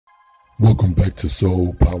Welcome back to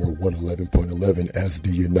Soul Power 111.11 as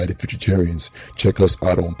the United Futuritarians. Check us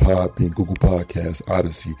out on Podbean, Google Podcasts,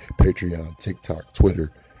 Odyssey, Patreon, TikTok,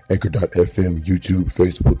 Twitter, Anchor.fm, YouTube,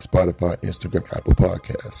 Facebook, Spotify, Instagram, Apple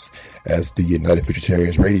Podcasts as the United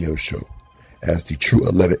Futuritarians radio show, as the true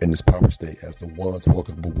 11 in this power state, as the ones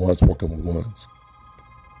walking with ones walking with ones.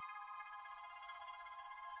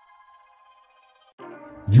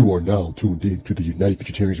 You are now tuned in to the United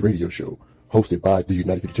Futuritarians radio show, hosted by the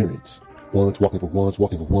United Futuritarians. Ones walking for ones,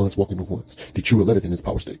 walking for ones, walking for ones. The true 11 in this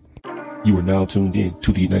power state. You are now tuned in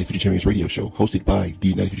to the United Futuritarians radio show, hosted by the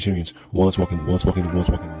United Futuritarians. Ones walking for ones, walking for ones,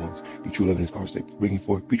 walking for ones. The true 11 in this power state. Bringing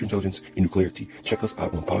forth future intelligence and new clarity. Check us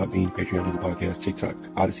out on Podbean, Patreon, Google Podcasts, TikTok,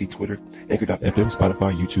 Odyssey, Twitter, Anchor.fm,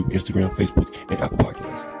 Spotify, YouTube, Instagram, Facebook, and Apple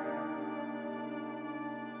Podcasts.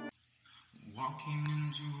 Walking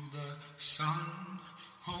into the sun.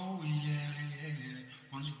 Oh yeah,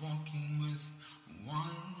 one's walking with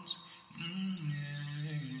ones,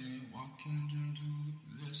 yeah, walking into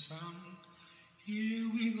the sun. Here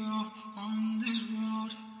we go on this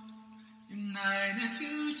road, United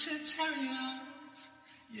Futuritarians,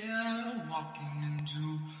 yeah, walking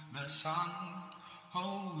into the sun.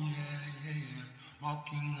 Oh yeah, yeah,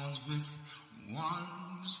 walking ones with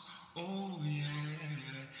ones. Oh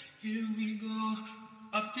yeah, here we go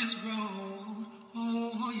up this road.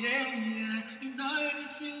 Oh yeah, yeah, United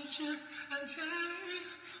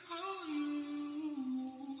Futuritarians. Oh, you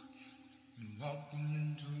walking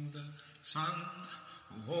into the sun.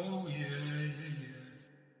 Oh yeah, yeah, yeah.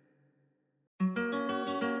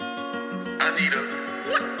 I need a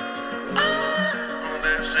what? On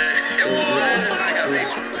that shit.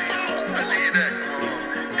 I need that. Come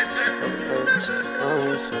on, get that.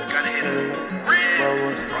 Gotta hit it.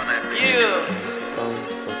 On that bitch.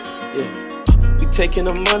 We taking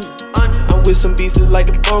the money. I'm with some beasts like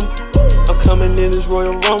the bumble. I'm coming in this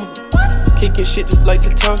Royal Rumble. Kicking shit just like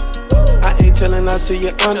Tatanka. I ain't telling lies to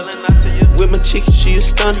your honor. With my chick, she a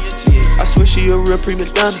stunner. I swear she a real prima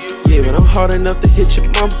donna. Yeah, but I'm hard enough to hit your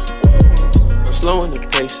mama. I'm slowing the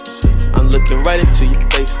pace. I'm looking right into your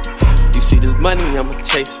face. You see this money, I'ma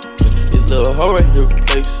chase. This little hoe right here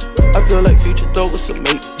replace. I feel like Future throw with some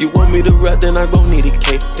mate. You want me to rap, then I gon' need a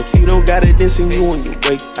cake. If you don't got it, then sing you on your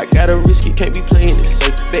way. I gotta risk it, can't be playing it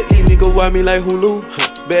safe. Bet these niggas watch me like Hulu.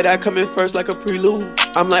 Bet I come in first like a prelude.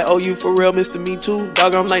 I'm like, oh, you for real, Mr. Me Too.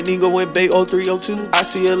 Dog, I'm like Nigo and Bay 0302. I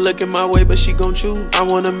see her looking my way, but she gon' chew. I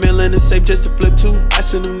want $1 million in the safe just to flip two. I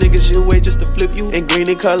send them niggas your way just to flip you. And green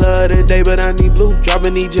in color of the day, but I need blue.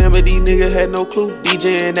 Dropping these jam, but these niggas had no clue.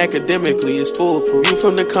 DJing academically is foolproof. You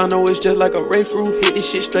from the condo, it's just like a Rafe roof. Hit this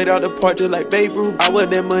shit straight out the park just like Babe Ruth. I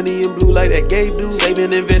want that money in blue like that Gabe do. Save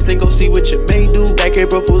and invest and go see what you may do. Stack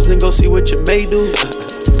April Fools and go see what you may do.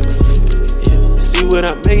 Yeah, see what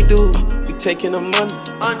I may do. We taking the money.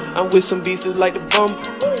 I'm with some beasts like the bumble.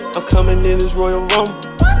 I'm coming in this Royal Rumble.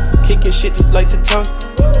 Kicking shit just like Tatanka.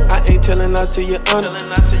 I ain't telling lies to your honor.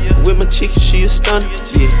 With my chick, she a stunner.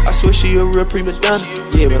 Yeah, I swear she a real prima donna.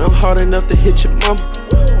 Yeah, but I'm hard enough to hit your mama.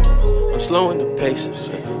 I'm slowing the pace.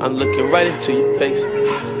 I'm looking right into your face.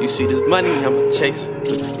 You see this money, I'ma chase.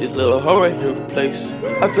 This little hoe right here replace.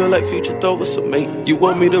 I feel like Future throw with some mate. You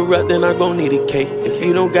want me to rap, then I gon' need a cake. If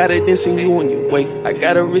you don't got it, then sing you on your way. I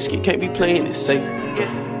gotta risk it, can't be playing it safe.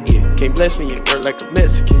 Can't bless me and work like a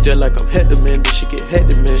Mexican. Just like I'm head to man, this shit get head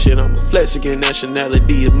to man. Shit, I'm a flex again.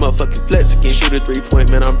 Nationality is motherfucking flex again. Shoot a 3-point,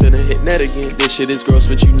 man, I'm finna hit net again. This shit is gross,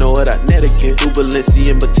 but you know what, I net again. Do Balenci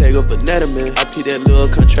and Bottega Veneta, man. I pee that little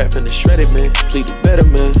contract finna shred it, man. Plead the better,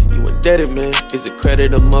 man. You indebted, man. Is it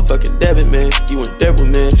credit or motherfucking debit, man? You in debt with,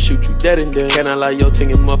 man. Shoot you dead and dead. Can I lie your thing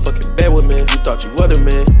in motherfucking bed with, man? You thought you was a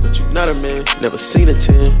man, but you not a man. Never seen a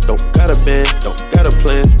 10. Don't got a band. Don't got a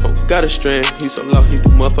plan. Don't got a strand. He so low, he do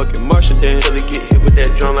motherfucking Martian dance. Till he get hit with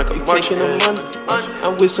that drum like I'm taking the money.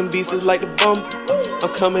 I'm with some beasts like the bumble.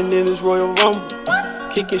 I'm coming in this Royal Rumble.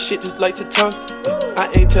 Kicking shit just like Tatanka. I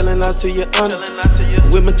ain't telling lies to your honor.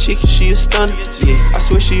 With my chick, she a stunner. Yeah, I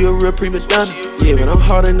swear she a real prima donna. Yeah, but I'm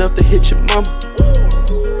hard enough to hit your mama.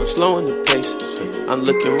 I'm slowing the pace. I'm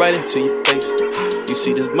looking right into your face. You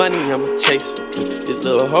see this money, I'ma chase. This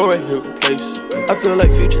little hoe right here replace. I feel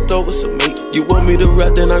like Future throw with some mate. You want me to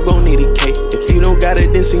rap, then I gon' need a cake. If you don't got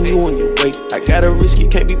it, then sing you on your way. I gotta risk it,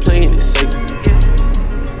 can't be playing it safe.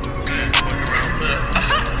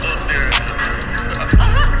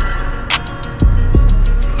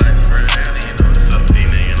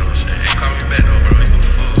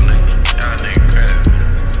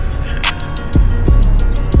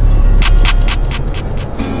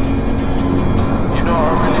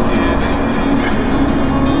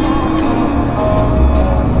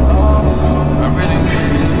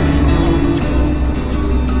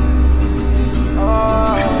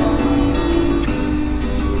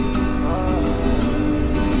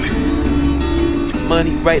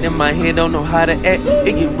 right in my head, don't know how to act.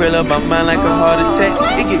 It get real up my mind like a heart attack.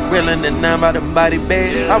 It get real in the 9 by the body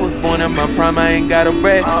bag. I was born in my prime, I ain't got a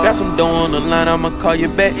brag. Got some dough on the line, I'ma call you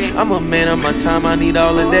back. I'm a man of my time, I need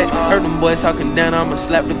all of that. Heard them boys talking down, I'ma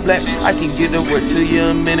slap the black. I can get the word to you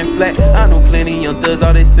a minute flat. I know plenty young thugs,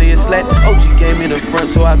 all they say is slack. OG gave me the front,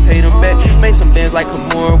 so I paid them back. Made some bands like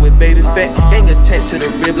Kimura with baby fat. Gang attached to the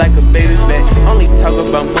rib like a baby back. Only talk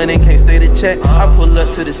about money, can't stay to chat. I pull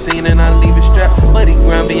up to the scene and I leave it strapped. Muddy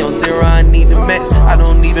ground be on 0, I need the max. I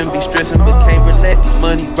don't even be stressing but can't relax.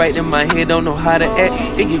 Money right in my head, don't know how to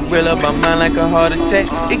act. It get real up my mind like a heart attack.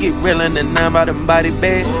 It get real in the 9 by the body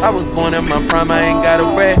bag. I was born in my prime, I ain't got a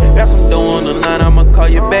brag. Got some dough on the line, I'ma call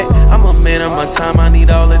you back. I'm a man of my time, I need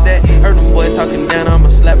all of that. Heard them boys talking down, I'ma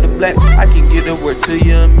slap the black. I can get the word to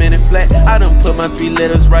you a minute flat. I done put my 3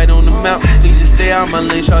 letters right on the mouth. Please just stay out my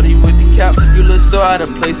lane, shawty with the cap. You look so out of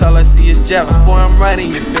place, all I see is jab. Boy, I'm right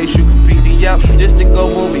in your face, you can beat the out. Just to go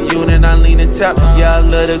move with you, then I lean and tap. Yeah, I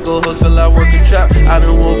love to go hustle, I work the trap. I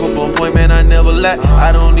done woke up on point, man, I never lack.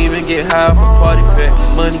 I don't even get high for party pack.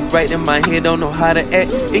 Money right in my head, don't know how to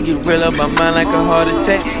act. It get real up my mind like a heart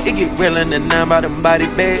attack. It get real in the 9 by the body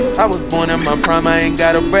bag. I was born in my prime, I ain't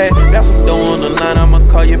got a brag. Got some dough on the line, I'ma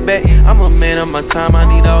call you back. I'm a man of my time, I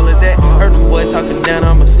need all of that. Heard them boys talking down,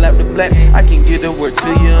 I'ma slap the black. I can get the word to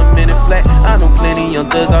you a minute flat. I know plenty young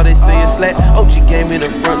thugs, all they say is slack. OG gave me the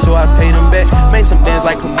front, so I paid them back. Made some bands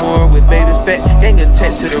like Kimura with baby fat. Gang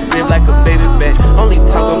attached to the rib like a baby back. Only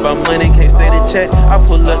talk about money, can't stay to chat. I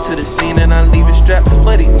pull up to the scene and I leave it strapped.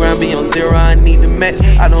 Muddy ground be on 0, I need the max.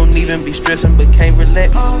 I don't even be stressing but can't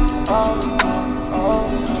relax.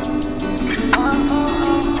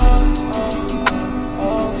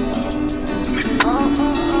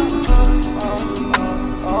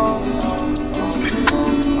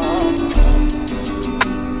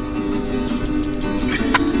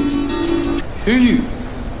 Who you?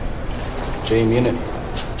 Jamie, innit?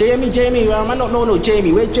 Jamie, I don't know no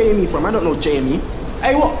Jamie. Where's Jamie from? I don't know Jamie.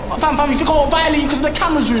 Hey, what? Fam, you think I won't violate you because the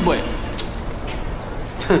camera's rude, boy?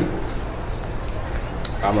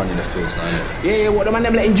 I'm running the fields now, innit? Yeah, what, the man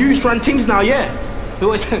them letting Jews run things now, yeah?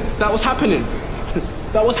 That was happening.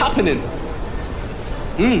 That was happening.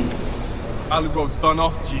 Ali bro done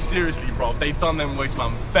off G, seriously bro, they done them waste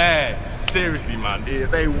man bad. Seriously man,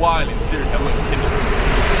 they wildin', seriously, I'm not kidding.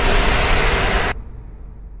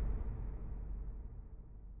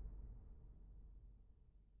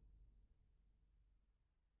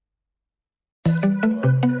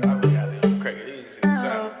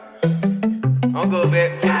 I'll go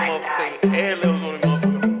back, put them off the air levels on the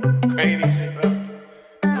motherfucker, crank these shits up.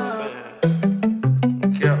 You know what I'm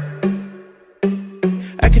saying? Yeah.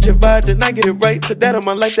 I catch a vibe, then I get it right. Put that on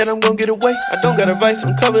my life, that I'm gon' get away. I don't got a vice,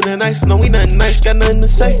 I'm covered in ice. No, we nothing nice, got nothing to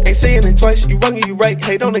say. Ain't saying it twice, you wrong and you right.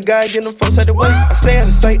 Hate on the guy, get them folks out the way. I stay out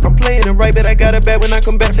of sight, I'm playing it right, but I got it bad when I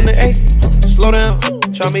come back from the A. Slow down,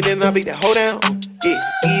 try me, then I beat that hold down. Yeah,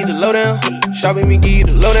 give you the lowdown. Shopping me, give you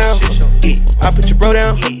the lowdown. Yeah, I put your bro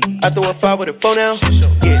down. I throw a 5 with a phone down.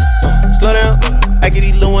 Yeah, slow down. I get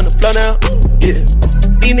these low on the flow down. Yeah,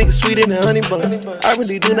 these niggas sweeter than honey bun. I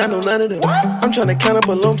really do not know none of them. I'm tryna count up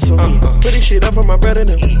a lump sum. Put this shit up on my brother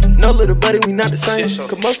them. No little buddy, we not the same.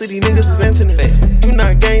 Cause most of these niggas is internet. You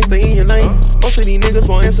not gang, stay in your lane. Most of these niggas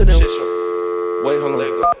won't answer them. Wait, hold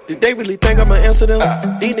on. Did they really think I'ma answer them?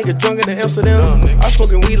 These niggas drunk in Amsterdam. I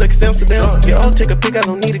smoking weed like it's Amsterdam. Yeah, I'll take a pic, I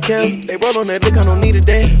don't need a cam. They roll on that lick, I don't need a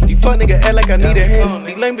damn. These fuck niggas act like I need a hand.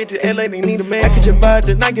 These lame bitches act like they need a man. I catch a vibe,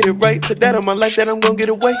 then I get it right. Put that on my life, that I'm gon' get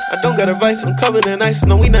away. I don't got a vice, I'm covered in ice.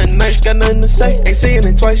 No, we nothing nice, got nothing to say. Ain't saying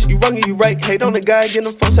it twice, you wrong and you right. Hate on the guy, get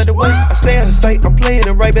them folks out the way. I stay out of sight, I'm playing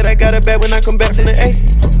it right, but I got it bad when I come back from the A.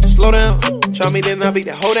 Slow down, try me, then I beat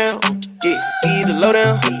that hold down. Yeah, give you the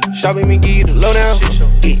lowdown. Shopping me, give you the lowdown.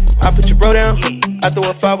 Yeah, I put your bro down. I throw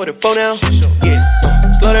a 5 with a phone down. Yeah,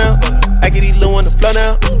 slow down. I get these low on the flow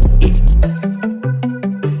down.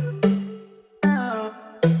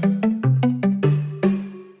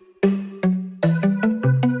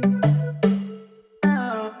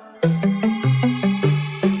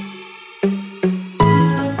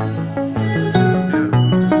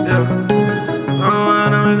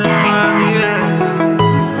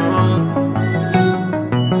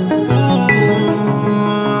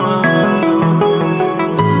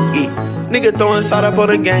 Throwing salt up on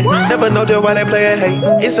the game. Never know just why they play a hate.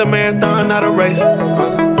 It's a marathon, not a race.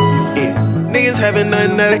 Yeah. Niggas having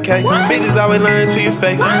nothing of the case. Bitches always lying to your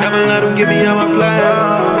face. Never let them get me on my plane.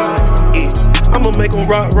 Yeah. I'ma make them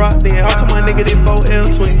rock, then. I'll tell my nigga they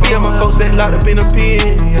 4L twin. Yeah, my folks that locked up in a pen.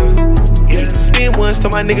 Yeah. Spin once,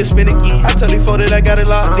 till my nigga spin again. I tell these folks that I got it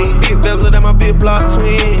locked in. Big bezel that my big block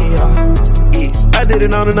twin. Yeah. Yeah, I did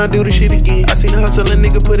it all and I do the shit again. I seen the hustle a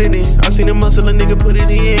nigga put it in. I seen the muscle a nigga put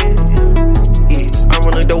it in. Yeah, I'm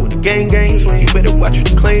running dope with the gang swing. You better watch what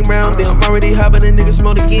you claim round them. I'm already hopping and niggas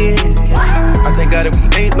smoke again. I thank God if we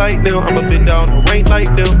ain't like them. I'm a bit down the rank like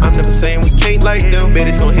them. I'm never saying we can't like them. Bet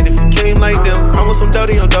it's gon' hit if we came like them. I want some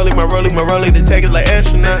dirty on dolly, my rollie, the tag is like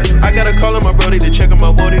astronaut. I gotta call on my brody to check on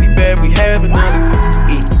my boy that he bad, we having them.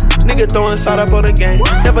 Yeah. Nigga throwing side up on the game.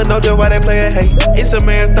 Never know just why they play a hate. It's a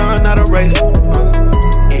marathon, not a race.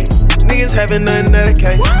 Niggas having nothing that a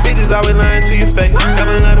case. Bitches always lying to your face.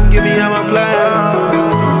 Never let them give me all my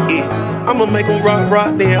blind. Yeah, I'ma make them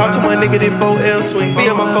rock then. All to my nigga did 4L twin.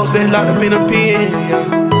 Via my folks that locked up in a pen.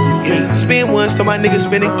 Yeah, spin once till my nigga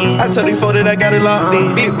spin again. I told these folks that I got it locked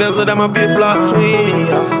in. Big bezel that my big block twin.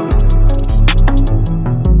 Yeah.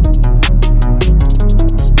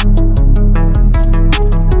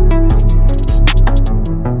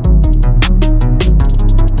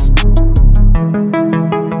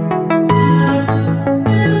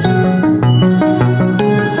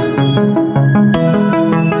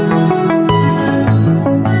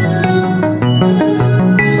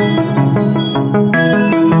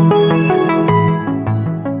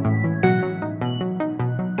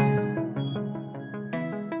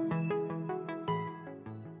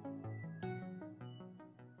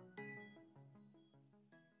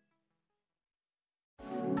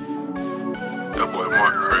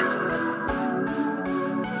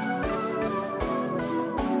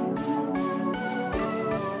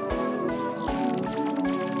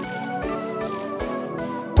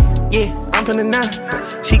 Yeah, I'm from the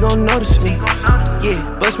 9, she gon' notice me.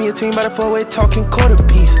 Yeah, bust me a team by the 4-way talking quarter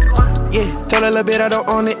piece. Yeah, tell her a little bit I don't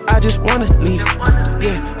own it, I just wanna lease.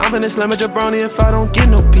 Yeah, I'm finna slam a jabroni if I don't get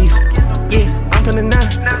no peace. Yeah, I'm from the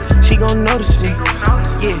 9, she gon' notice me.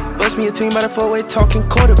 Yeah, bust me a team by the 4-way talking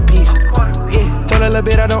quarter piece. Yeah, tell her a little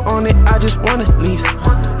bit I don't own it, I just wanna lease.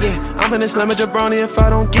 Yeah, I'm finna slam a jabroni if I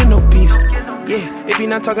don't get no peace. Yeah, if he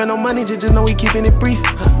not talking no money, just know we keeping it brief.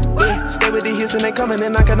 Yeah, stay with the hits and they coming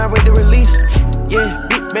and I cannot wait to release. Yeah,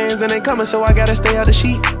 big bands and they coming, so I gotta stay out the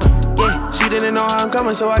sheet. Yeah, she didn't know how I'm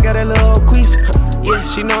coming, so I got a little quiz. Yeah,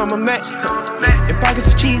 she know I'm a Mac. And pockets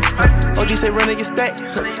of cheese. OG say run it, get stacked.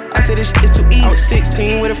 I say this shit is too easy. I was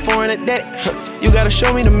 16 with a 4 in a deck. You gotta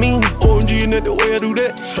show me the meaning. OMG, and that the way I do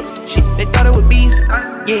that. Shit, they thought it was bees.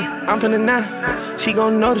 Yeah, I'm from the 9, she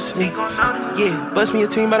gon' notice me. Yeah, bust me a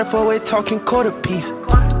team by the 4-way talking quarter piece.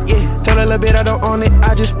 Yeah, tell her a little bit I don't own it,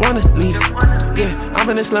 I just wanna lease. Yeah, I'm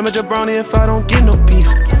finna slam a jabroni if I don't get no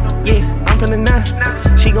peace. Yeah, I'm from the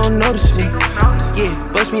 9, she gon' notice me.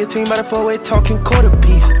 Yeah, bust me a team by the 4-way talking quarter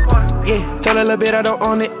piece. Yeah, tell her a little bit I don't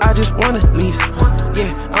own it, I just wanna lease.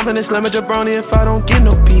 Yeah, I'm finna slam a jabroni if I don't get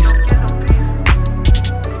no peace.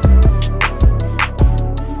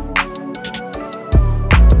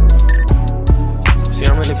 See,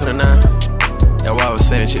 I'm really for the 9. That's why I was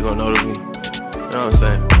saying she gon' notice me. You know what I'm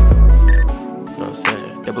saying? You know what I'm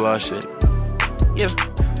saying? That blow shit. Yeah,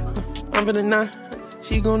 I'm from the 9,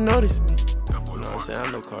 she gon' notice me. You know what I'm saying?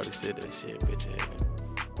 I know Cardi said that shit, bitch.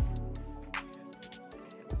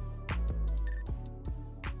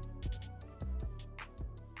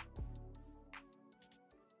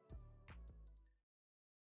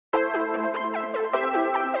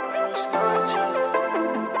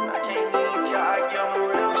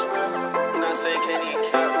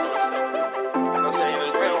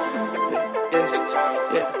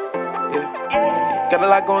 Got a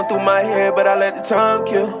lot going through my head, but I let the time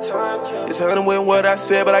kill. It's 100 with what I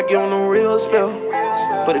said, but I give him the real spill.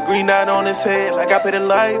 Put a green dot on his head like I paid a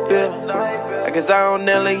light bill. I guess I don't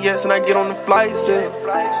nail it, yes, and I get on the flight still.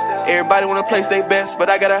 Everybody wanna place their best, but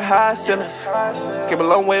I got a high ceiling. Came a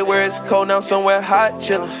long way where it's cold, now somewhere hot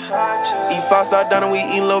chillin'. Eat 5-star down and we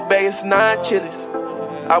eat little bags, it's 9 chilies.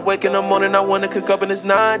 I wake in the morning, I wanna cook up and it's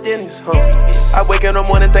 9 Denny's, I wake in the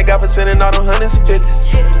morning, thank God for sending all them 100s and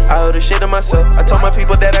 50s. I owe the shit to myself, I told my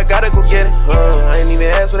people that I gotta go get it. I ain't even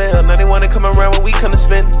ask for the help, now they wanna come around when we come to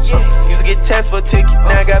spend it. Used to get taxed for a ticket,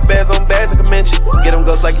 now I got bags on bags, I can mention. Get them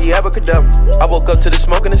ghosts like he abracadabra. I woke up to the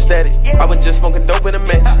smoke and the static. I was just smoking dope in a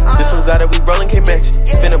match. This one's out that we rollin' can't match.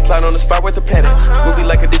 Finna plot on the spot worth a panic. Movie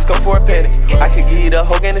like a disco for a panic. I could give you the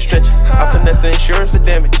whole game to stretch it. I finesse the insurance for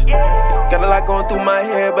damage. Got a lot going through my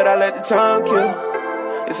head, but I let the time kill.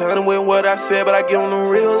 It's 100 with what I said, but I give him the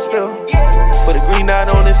real spill. Put a green dot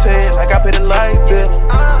on his head like I paid a light bill.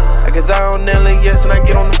 I guess I don't nail it, yes, and I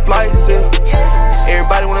get on the flight still.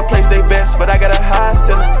 Everybody wanna place their best, but I got a high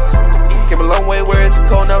ceiling. Came a long way where it's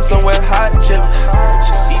cold, now somewhere hot chillin'.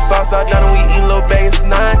 Eat 5-star down and we eat little bags, it's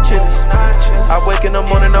 9 chilies. I wake in the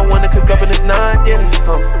morning, I wanna cook up and it's 9 Denny's,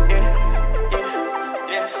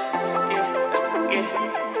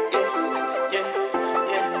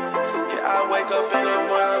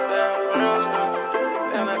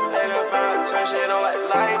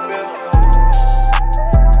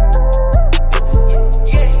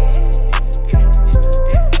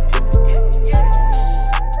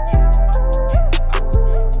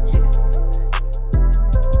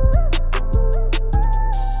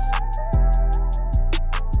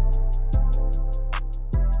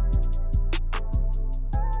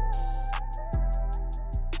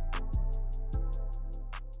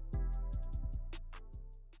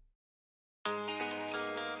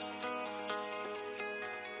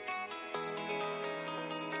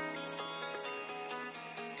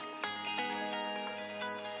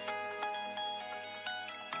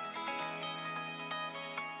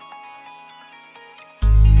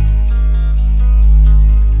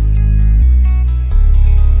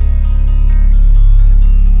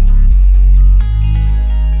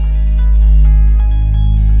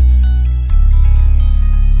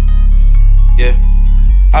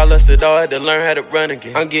 I lost it all, had to learn how to run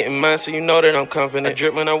again. I'm getting mine, so you know that I'm confident. I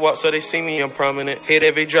drip when I walk, so they see me, I'm prominent. Hit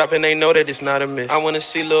every drop and they know that it's not a miss. I wanna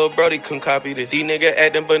see Lil Brody come copy this. These niggas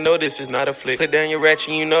acting, but no, this is not a flick. Put down your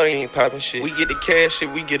ratchet, you know they ain't popping shit. We get the cash shit,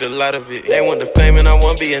 we get a lot of it. They want the fame and I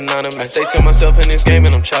wanna be anonymous. I stay to myself in this game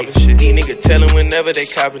and I'm chopping shit. These niggas telling whenever they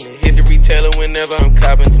copping it. Hit the retailer whenever I'm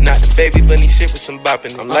copping it. Not the baby bunny shit with some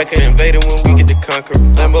bopping it. I'm like an invader when we get the conqueror.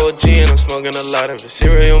 Lambo OG and I'm smoking a lot of it.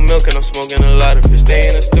 Cereal milk and I'm smoking a lot of it. Stay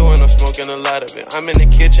in the stew and I'm smoking a lot of it. I'm in the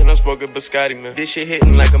kitchen, I'm smoking biscotti, man. This shit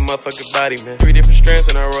hitting like a motherfucking body, man. 3 different strands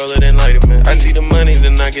and I roll it and light it, man. I see the money,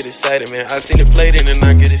 then I get excited, man. I see the plate and then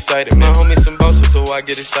I get excited, man. My homies some bosses, so I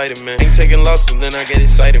get excited, man. Ain't taking losses, then I get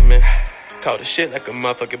excited, man. Call the shit like a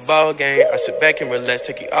motherfucking ball game. I sit back and relax,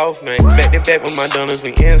 take it off, man. Back to back with my donuts,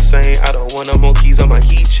 we insane. I don't want no more keys on my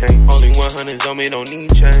heat chain. Only 100s on me, don't need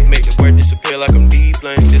change. Make the word disappear like I'm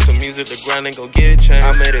D-Blame. Did some music to grind and go get change.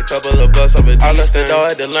 I made a couple of bucks off of I lost it all,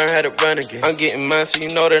 had to learn how to run again. I'm getting mine, so you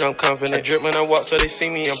know that I'm confident. I drip when I walk, so they see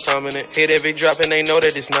me, I'm prominent. Hit every drop and they know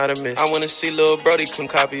that it's not a miss. I wanna see Lil Brody come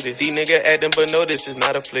copy this. These niggas acting, but no, this is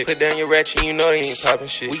not a flick. Put down your ratchet, you know they ain't popping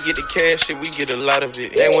shit. We get the cash shit, we get a lot of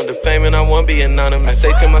it. They want the fame and I wanna be anonymous. I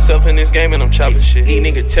stay to myself in this game and I'm chopping shit. These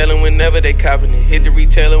niggas telling whenever they copping it. Hit the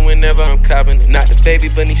retailer whenever I'm copping it. Not the baby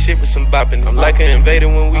bunny shit with some bopping. I'm like an invader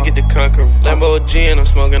when we get the conqueror. Lambo OG and I'm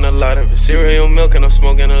smoking a lot of it. Cereal milk and I'm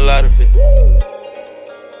smoking a lot of it.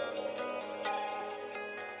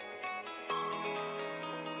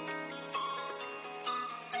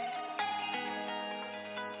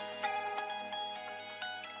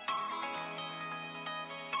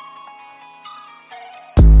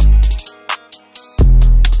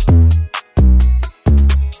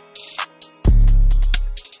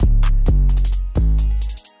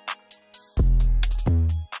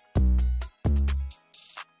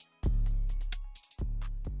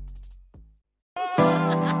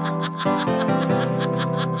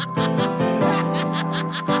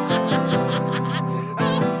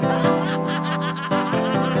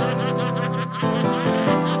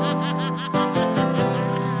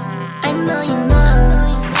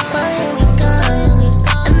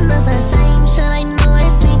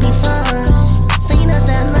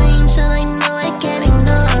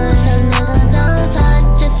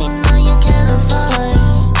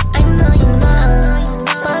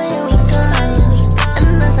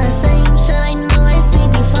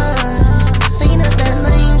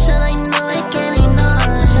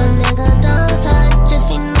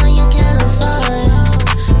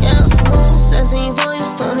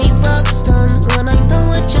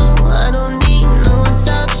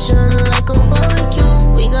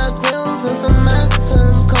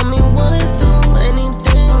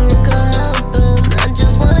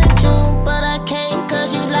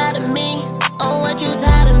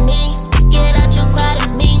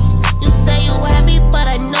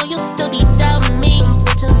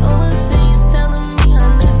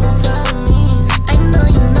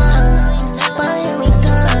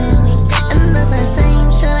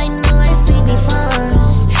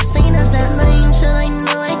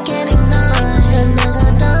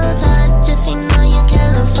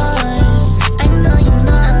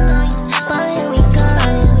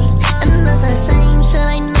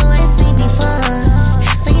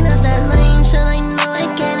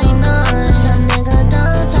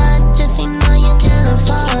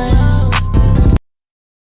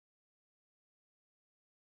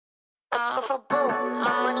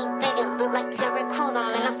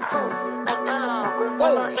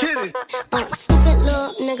 Stupid little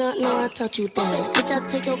nigga, no, I taught you that. Bitch, I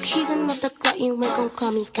take your keys and not the clock, you ain't gon'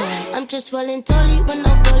 call me cat. I'm just rolling dolly when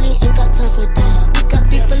I'm rolling, ain't got time for that. We got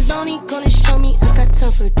beef baloney, gonna show me, I got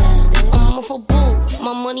time for that. I'm off a bull,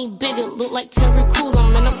 my money bigger, look like Terry Crews,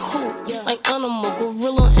 I'm in a coupe. Like animal,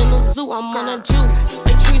 gorilla in a zoo, I'm on a juice.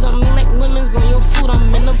 Like trees on me, like lemons on your food,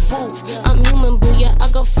 I'm in the booth. I'm human, boo, yeah, I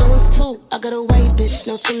got feelings too. I got a white bitch,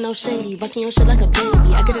 no sin, no shady, rocking your shit like a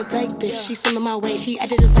baby. I got a dyke bitch, she swimming my way, she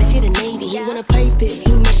acted just like she the Navy. He wanna pipe it,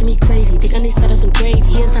 he mashing me crazy, think I need side of some gravy.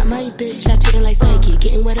 He is not my bitch, I treat her like psyche,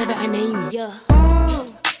 getting whatever I name it. Yeah.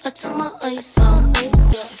 I took my ice off.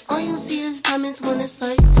 All you see is diamonds when it's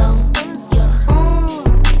lights out.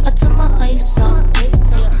 I took my ice off.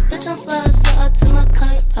 Bitch, I'm fly, so I took my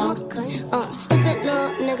kite out. Stupid little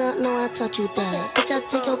nigga, no, I taught you that. Bitch, I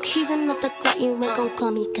take your keys and up the clock, you ain't gon'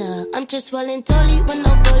 call me cab. I'm just rolling dolly when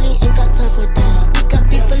I'm rolling, ain't got time for that. We got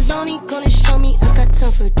beef baloney, gonna show me, I got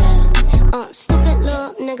time for that. Stupid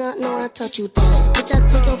little nigga, no, I taught you that. Bitch, I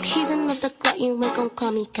take your keys and up the clock, you ain't gon'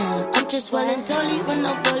 call me cab. I'm just rolling dolly when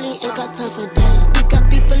I'm rolling, ain't got time for that. We got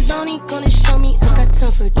beef baloney, gonna show me, I got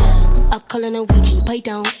time for that. calling a Ouija, play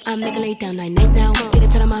down. I make a lay down, night now. Get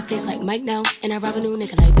it to my face like Mike now. And I rob a new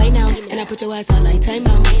nigga like right now. And I put your ass out like time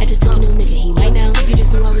out. I just took a new nigga, he right now. You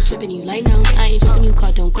just knew I was tripping you like now. I ain't tripping you,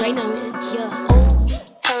 car don't cry now. Yeah,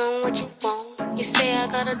 tell me what you want. You say I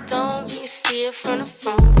got a dome, you see it from the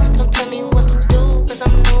phone. Don't tell me what to do, cause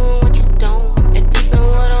I'm knowing what you don't. If this not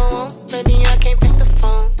what I want, baby, I can't pick the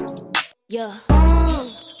phone. Yeah, I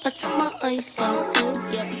took my ice out.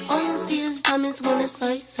 All you see is diamonds when it's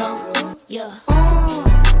lights out. Yeah,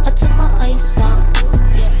 I took my ice out.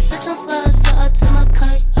 Bitch, I'm fly, so I took my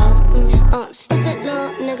kite out. Stupid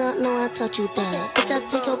little nigga, know I taught you that. Bitch, I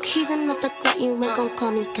take your keys and up the clock, you ain't gon'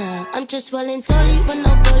 call me cab. I'm just rolling dolly with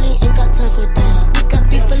no rolling, ain't got time for that. We got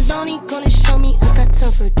people lonely, gonna show me I got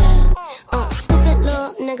time for that. Stupid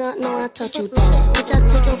little nigga, know I taught you that. Bitch, I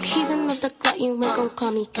take your keys and up the clock, you ain't gon'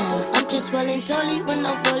 call me cab. I'm just rolling dolly with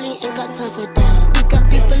no rolling, ain't got time for that. We got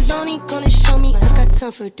people lonely, gonna show me I got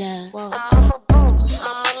time for that. I'm off a boom,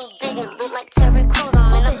 my money big and look like Terry Crews.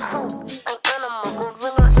 I'm in a coupe, like animal,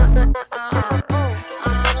 gorilla. I'm off a boom,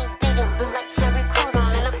 my money big and look like Terry Crews.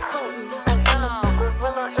 I'm in a coupe, like animal,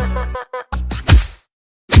 gorilla.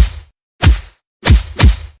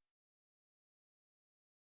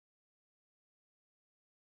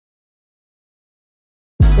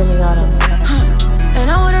 And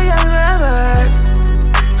I wanna get me forever.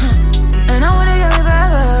 And I wanna get me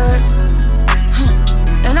forever.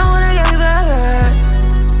 And I wanna get me forever.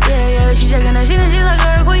 Yeah, she checking that shit and she like a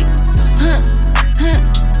earthquake.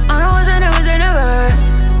 I know it's a never.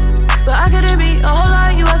 But I couldn't be a whole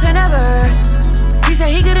lot, you I could never. He said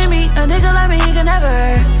he couldn't meet a nigga like me, he could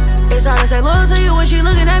never. It's hard to say loyal to you when she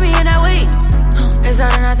looking at me in that way. It's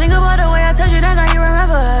hard to not think about the way I touch you, that now you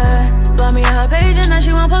remember. Blow me on her page and now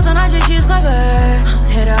she won't post on IG, she's clever.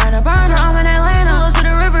 Hit her in a burner, I'm in Atlanta, close to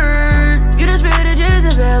the river. You the spirit of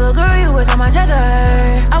Jezebel, little girl, you was on my tether.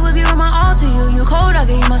 I was giving my all to you, you cold, I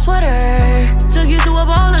gave you my sweater. Took you to a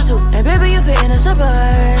ball or two, and baby, you fit in a slipper.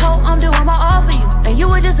 Hope I'm doing my all for you, and you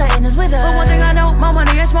were just letting us with her. But one thing I know, my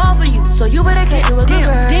money is small for you, so you better catch you a good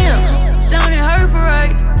girl. Damn, sounding hurt for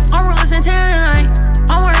right. I'm real Santana tonight.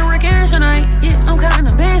 I'm wearing Rick Ayers tonight. Yeah, I'm counting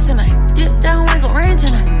the bands tonight. Yeah, that one ain't gon' rain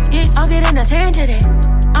tonight. Yeah, I'll get in the tan today.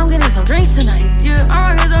 I'm getting some drinks tonight. Yeah,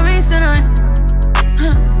 I'm rockin' some beats tonight.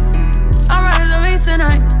 I'm rockin' some beats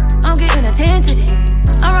tonight. I'm getting a tan today.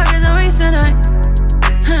 I'm rockin' some beats tonight.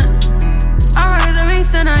 I'm rockin' some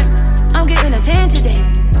beats tonight. I'm getting a tan today.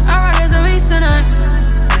 I'm rockin' some beats tonight.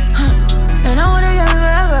 And I wanna get me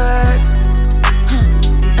forever.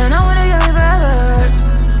 And I wanna get me forever.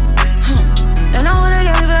 And I wanna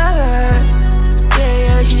get me forever.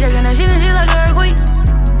 Yeah, she checking that shit and she like a earthquake.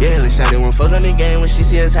 Yeah, let's shot it one fuck on the game when she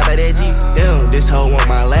see us hop out that G. Damn, this hoe want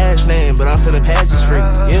my last name, but I'm finna pass this free.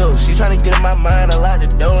 Yeah, she tryna get in my mind, I lock the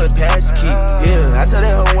door and pass the key. Yeah, I told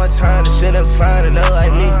that hoe one time that shit never find another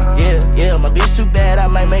like me. Yeah, my bitch too bad, I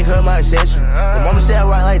might make her my accessory. My mama said I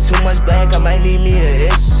rock like too much black, I might need me an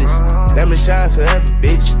exorcist. Let me shine forever,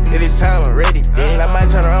 bitch. If it's time, I'm ready. Then I might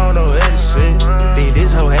turn around on other shit. Think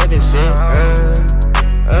this hoe having shit.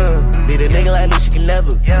 Be the nigga like me, she can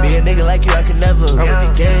never. Be a nigga like you, I can never. I'm with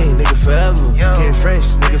the game, nigga forever. Getting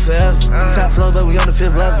fresh, nigga forever. Top floor, but we on the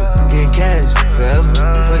 5th level. Getting cash forever.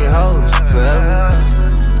 Fucking hoes forever.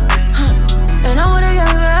 And I wanna get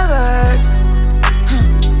me forever.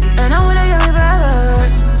 And I wanna get me forever.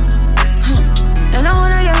 And I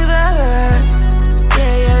wanna get me forever.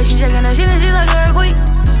 Yeah, she checking that shit and she like a earthquake.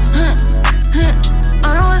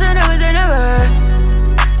 I know it's a never.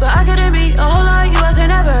 But I couldn't be a whole lot, you I could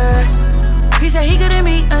never. He said he couldn't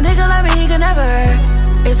meet a nigga like me, he could never.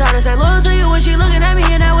 It's hard to say loyal to you when she looking at me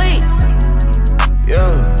in that way. Yo,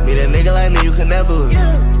 meet a nigga like me, you can never.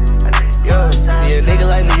 Yo, meet a nigga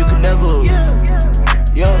like me, you can never.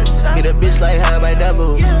 Yo, meet a bitch like her, I might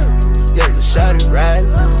never. Yo, the shot it right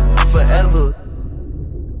forever.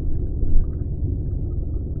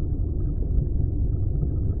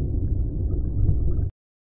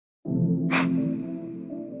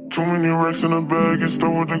 Too many racks in the bag, it's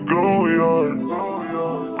still with the go yard.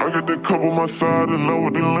 I got that cup on my side, in love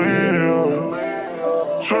with the land.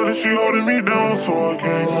 Shorty, she holding me down, so I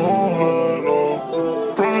can't move her,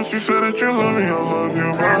 no. Promise you said that you love me, I love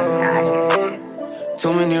you back.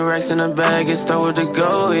 Too many racks in the bag, it's still with the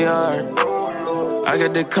go yard. I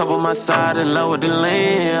got that cup on my side, in love with the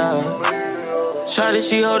land. Shorty,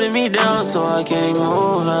 she holding me down, so I can't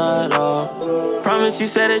move her at all. Promise you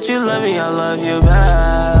said that you love me, I love you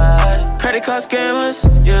back. Credit card scammers,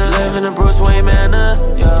 yeah, live in a Bruce Wayne manner.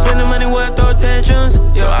 Yeah, spending money where I throw tantrums.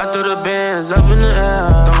 So I threw the bands up in the air,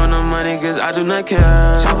 throwing the money cause I do not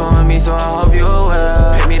care. Chopper on me, so I hope you aware.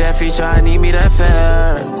 Pay me that feature, I need me that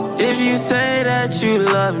fare. If you say that you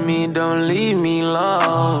love me, don't leave me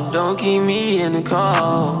long. Don't keep me in the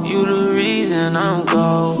cold. You the reason I'm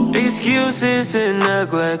cold. Excuses and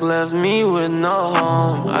neglect left me with no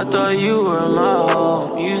home. I thought you were my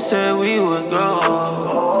home. You said we would grow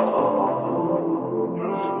old.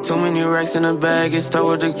 Too many racks in the bag, it's start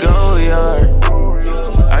with the go yard.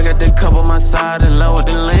 I got the cup on my side in love with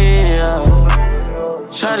the lean, yeah.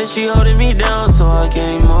 Shawty, she holding me down so I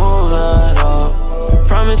can't move at all.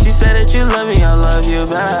 Promise you said that you love me, I love you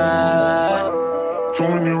back. Too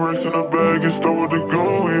many racks in the bag, it's start with the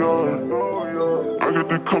go yard. I got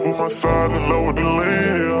the cup on my side in love with the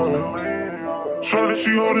lean, yeah. Shawty,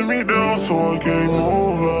 she holding me down so I can't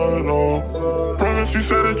move at all. Promise you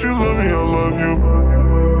said that you love me, I love you.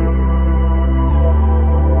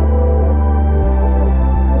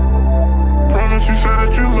 Promise you said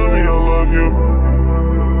that you love me, I love you.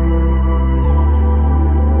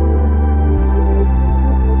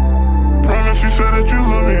 Promise you said that you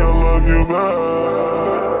love me, I love you back.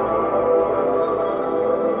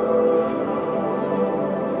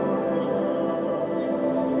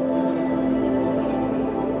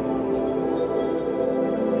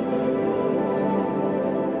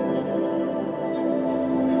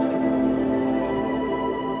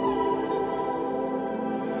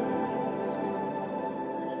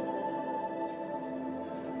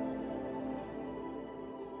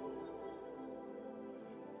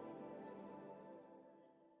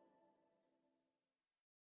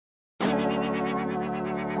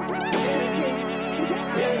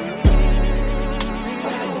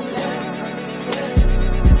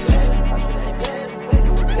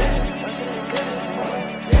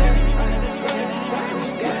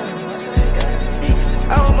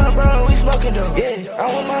 Yeah,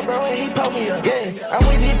 I want my bro and he pull me up. Yeah, I'm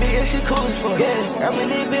with this bitch and she cool as fuck. Yeah, I'm in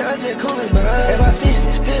this bitch, I'm just coolin', bro. And my fist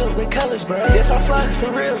is filled with colors, bro. Yes, I'm fly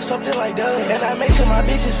for real, something like that. And I make sure my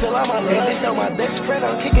bitches feel all my love. And this know my best friend,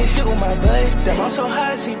 I'm kicking shit with my bud. Damn, I'm so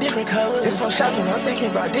high, I see different colors. It's on shopping, I'm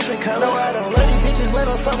thinking about different colors. No, I don't love these bitches, let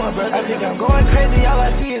them fuck my brother. I think I'm going crazy, all I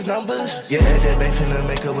see is numbers. Yeah, that bank finna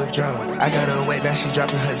make a withdrawal. I got her wet, now she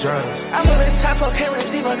dropping her drawers. I'm on the top, I can't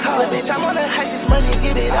receive a call. Bitch, I'm on the heist, this money,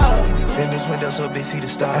 get it all. In this window, so big, see the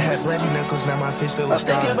star. I had bloody knuckles, now my fist filled with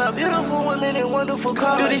stars. I'm thinking about beautiful women and wonderful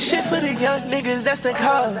cars. Do this shit for the young niggas, that's the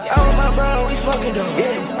cause. I want my bro, we smoking dope.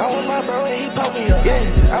 Yeah, I want my bro and he poke me up.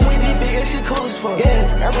 Yeah, I'm with this bitch and she cool as fuck.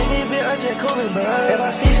 Yeah, I'm in this bitch, I'm just coolin', bro. And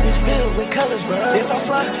my fist is filled with colors, bro. Yes, I'm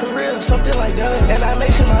fly for real, something like that. And I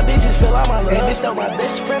make sure my bitches feel all my love. And this though my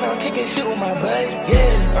best friend, I'm kicking shit with my bud.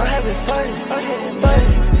 Yeah, I'm having fun, I'm having fun,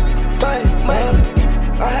 money.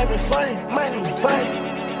 I'm having fun, money,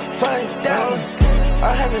 fun, down.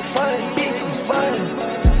 I'm having fun, bitches, fun,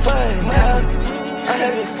 now. I'm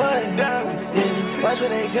having fun, down. Yeah, watch where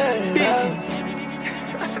they gun, bitches.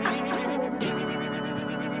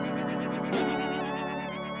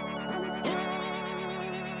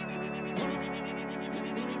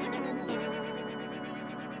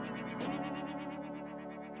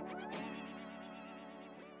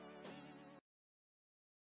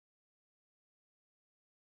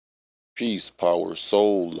 Peace, power,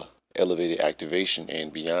 soul, elevated activation,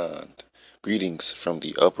 and beyond. Greetings from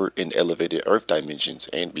the upper and elevated earth dimensions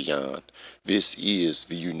and beyond. This is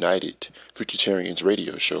the United Futuritarians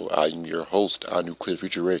radio show. I am your host, Anu Clear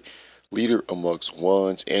Future Ray, leader amongst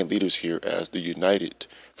ones and leaders here as the United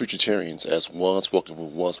Futuritarians, as ones walking for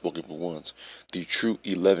ones, walking for ones. The true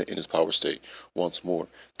 11 in its power state. Once more,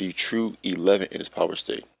 the true 11 in its power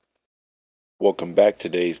state. Welcome back.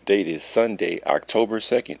 Today's date is Sunday, October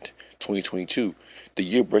 2nd, 2022. The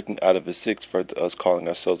year breaking out of a 6, further us calling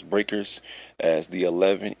ourselves breakers, as the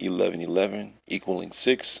 11, 11, 11 equaling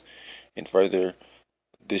 6, and further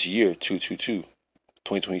this year 222,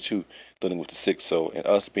 2022, dealing with the 6. So, and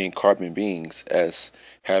us being carbon beings, as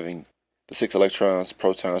having the 6 electrons,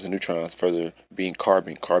 protons, and neutrons, further being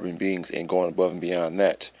carbon beings, and going above and beyond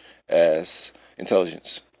that as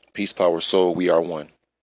intelligence. Peace, power, soul, we are one.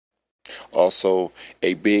 Also,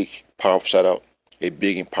 a big, powerful shout out. A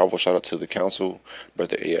big and powerful shout out to the council,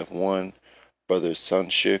 Brother AF1, Brother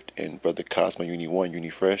Sunshift, and Brother Cosmo Uni 1, Uni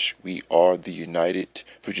Fresh. We are the United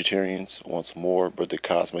Futuritarians. Once more, Brother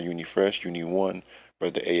Cosmo Uni Fresh, Uni 1,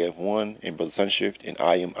 Brother AF1, and Brother Sunshift, and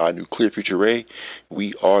I am Anu Clear Future Ray.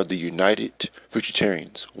 We are the United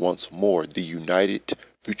Futuritarians. Once more, the United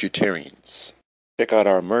Futuritarians. Check out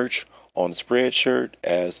our merch on the Spreadshirt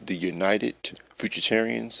as the United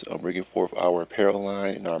Futuritarians. I'm bringing forth our apparel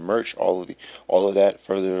line and our merch, all of that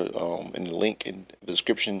further in the link in the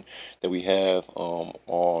description that we have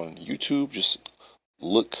on YouTube. Just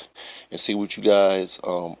look and see what you guys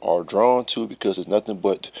are drawn to, because it's nothing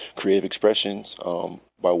but creative expressions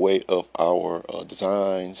by way of our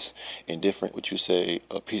designs and different, what you say,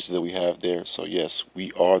 pieces that we have there. So yes,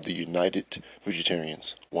 we are the United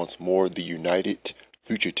Futuritarians. Once more, the United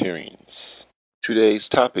Futuritarians. Today's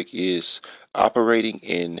topic is operating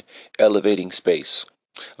in elevating space.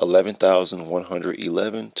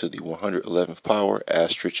 11,111 to the 111th power,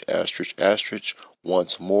 asterisk, asterisk, asterisk.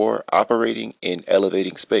 Once more, operating in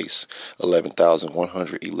elevating space.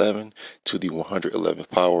 11,111 to the 111th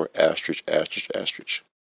power, asterisk, asterisk, asterisk.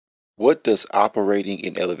 What does operating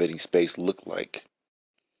in elevating space look like?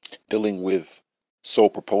 Dealing with soul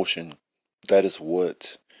propulsion, that is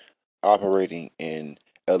what operating in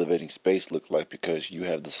elevating space look like, because you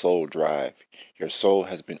have the soul drive. Your soul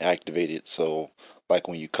has been activated. So like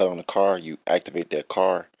when you cut on a car, you activate that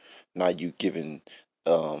car. Now you given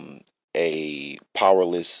a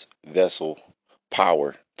powerless vessel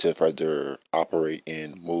power to further operate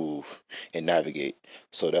and move and navigate.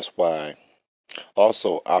 So that's why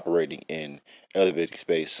also operating in elevating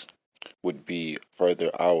space would be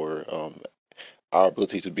further our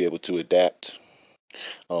ability to be able to adapt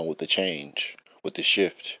with the change, with the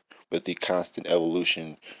shift, with the constant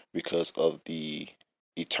evolution, because of the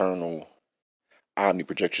eternal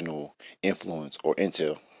omniprojectional influence or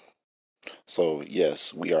intel. So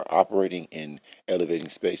yes, we are operating in elevating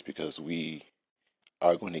space because we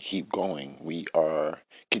are going to keep going. We are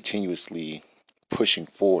continuously pushing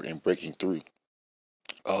forward and breaking through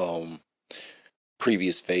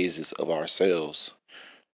previous phases of ourselves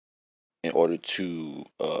in order to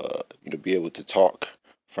be able to talk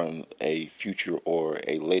from a future or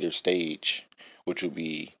a later stage, which will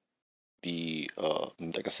be the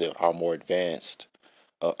like I said, our more advanced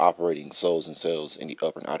operating souls and cells in the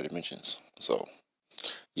upper and outer dimensions. So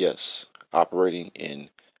yes, operating in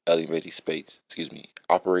elevating space,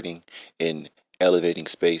 operating in elevating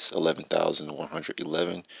space,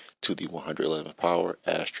 11,111 to the 111th power,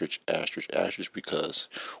 asterisk, asterisk, asterisk, because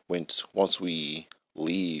once we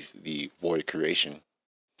leave the void of creation,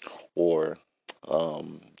 or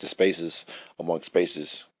the spaces among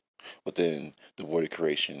spaces within the void of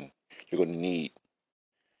creation, you're going to need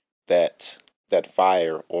that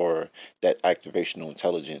fire or that activational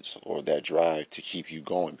intelligence or that drive to keep you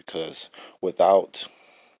going, because without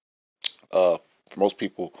for most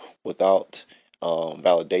people, without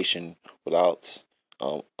validation, without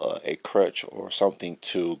a crutch or something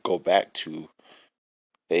to go back to,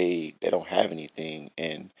 they don't have anything,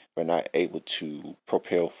 and they're not able to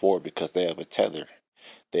propel forward because they have a tether.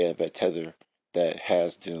 They have a tether that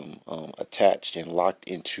has them attached and locked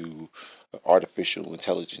into artificial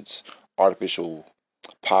intelligence, artificial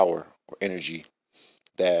power or energy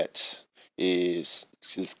that is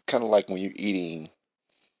kind of like when you're eating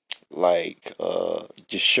like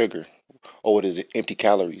just sugar, or what is it, empty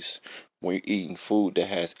calories. When you're eating food that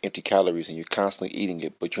has empty calories and you're constantly eating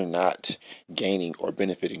it, but you're not gaining or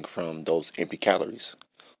benefiting from those empty calories.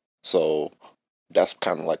 So that's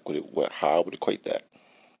kind of like how I would equate that.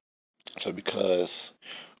 So because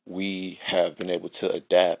we have been able to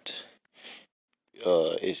adapt,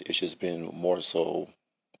 it's just been more so.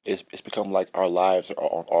 It's become like our lives are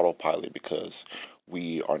on autopilot because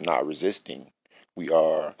we are not resisting. We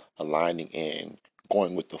are aligning and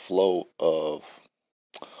going with the flow of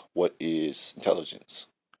what is intelligence,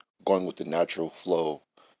 going with the natural flow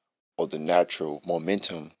or the natural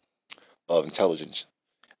momentum of intelligence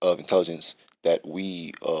that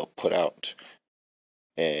we put out,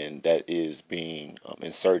 and that is being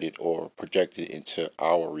inserted or projected into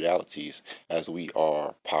our realities as we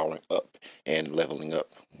are powering up and leveling up.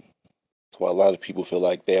 That's why a lot of people feel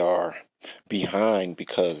like they are behind,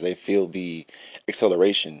 because they feel the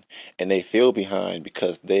acceleration, and they feel behind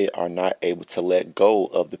because they are not able to let go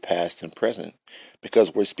of the past and present.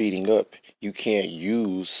 Because we're speeding up, you can't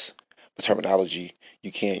use the terminology,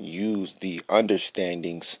 you can't use the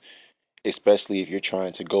understandings, especially if you're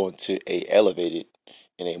trying to go into a elevated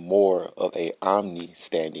in a more of a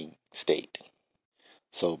omni-standing state.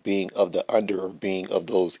 So being of the under, or being of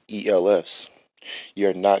those ELFs,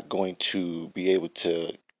 you're not going to be able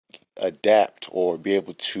to adapt or be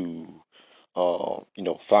able to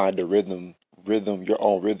find a your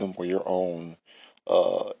own rhythm or your own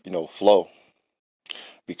flow,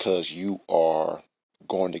 because you are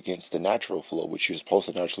going against the natural flow, which you're supposed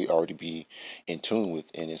to naturally already be in tune with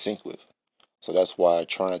and in sync with. So that's why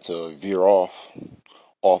trying to veer off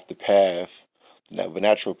the path, the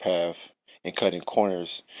natural path, and cutting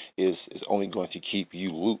corners is only going to keep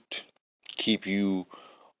you looped, keep you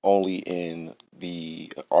only in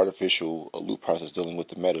the artificial loop process, dealing with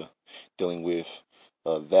the meta, dealing with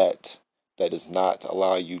that does not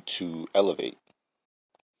allow you to elevate.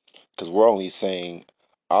 Because we're only saying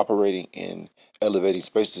operating in elevating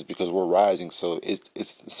spaces because we're rising. So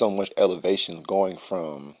it's so much elevation going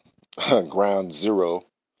from ground zero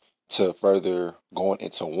to further going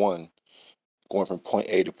into one, going from point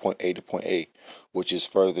A to point A to point A, which is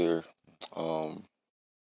further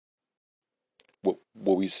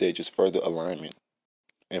what we say, just further alignment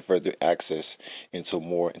and further access into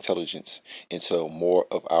more intelligence, into more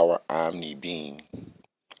of our omni being,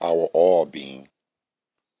 our all being.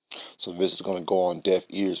 So this is going to go on deaf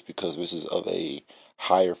ears because this is of a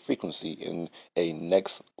higher frequency and a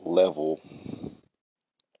next level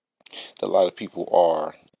that a lot of people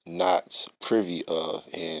are not privy of,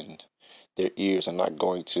 and their ears are not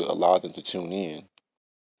going to allow them to tune in.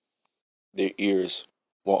 Their ears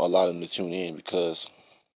won't allow them to tune in because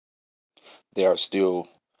they are still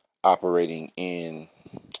operating in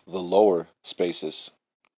the lower spaces,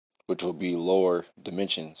 which will be lower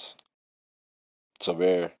dimensions. So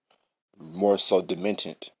they're more so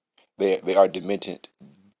demented. They are demented.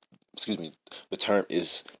 Excuse me. The term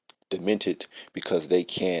is demented because they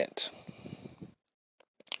can't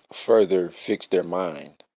further fix their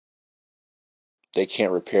mind. They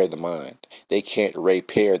can't repair the mind. They can't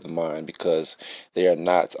repair the mind because they are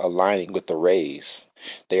not aligning with the rays.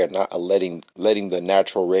 They are not letting the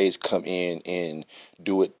natural rays come in and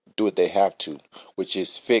do what they have to, which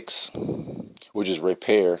is fix, which is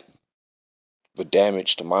repair the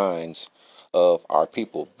damaged minds of our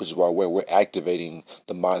people, which is why we're activating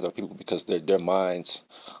the minds of our people, because their minds,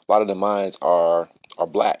 a lot of the minds are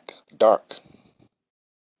black, dark,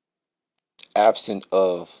 absent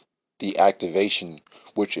of the activation,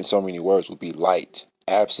 which in so many words would be light.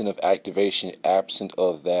 Absent of activation, absent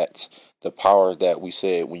of that, the power that we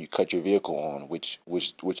said when you cut your vehicle on, which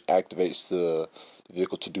activates the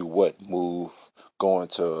vehicle to do what? Move, go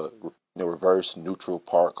into reverse, neutral,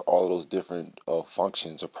 park, all of those different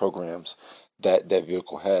functions or programs that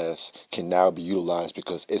vehicle has can now be utilized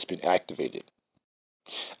because it's been activated.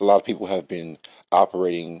 A lot of people have been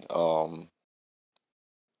operating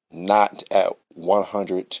not at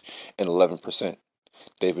 111%.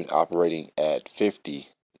 They've been operating at 50,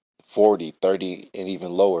 40, 30, and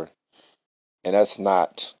even lower. And that's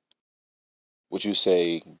not what you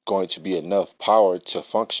say going to be enough power to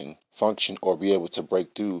function or be able to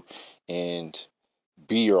break through and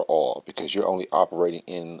be your all, because you're only operating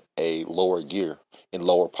in a lower gear, in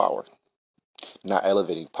lower power, not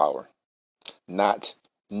elevating power, not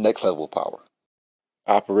next level power.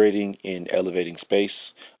 Operating in elevating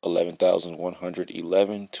space,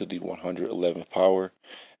 11,111 to the 111th power,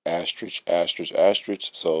 asterisk, asterisk,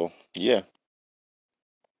 asterisk. So yeah,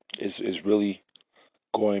 it's really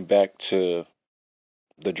going back to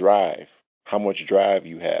the drive, how much drive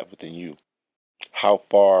you have within you, how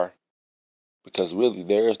far, because really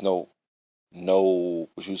there is no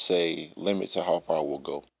what you say limit to how far we'll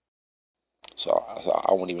go. So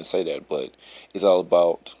I won't even say that, but it's all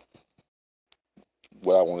about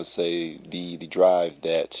what I want to say, the drive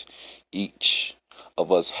that each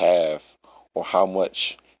of us have, or how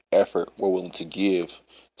much effort we're willing to give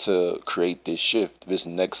to create this shift, this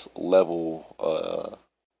next level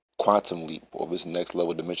quantum leap, or this next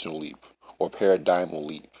level dimensional leap, or paradigmal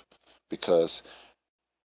leap, because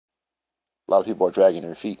a lot of people are dragging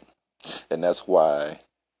their feet, and that's why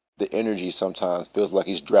the energy sometimes feels like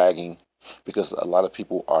it's dragging, because a lot of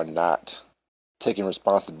people are not taking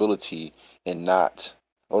responsibility and not,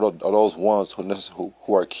 or those ones who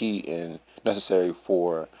are key and necessary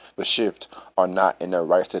for the shift are not in their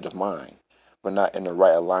right state of mind, but not in the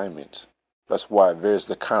right alignment. That's why there's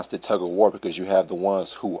the constant tug of war, because you have the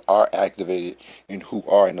ones who are activated and who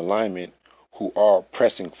are in alignment, who are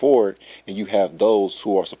pressing forward, and you have those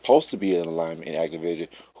who are supposed to be in alignment and activated,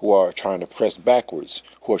 who are trying to press backwards,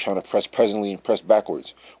 who are trying to press presently and press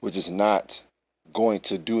backwards, which is not going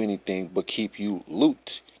to do anything but keep you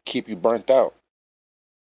looped, keep you burnt out,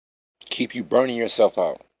 keep you burning yourself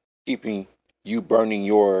out, keeping you burning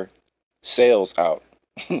your cells out.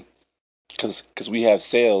 Because we have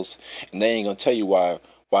cells, and they ain't gonna tell you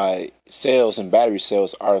why cells and battery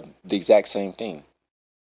cells are the exact same thing.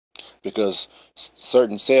 Because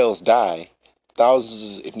certain cells die,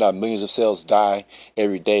 thousands, if not millions of cells die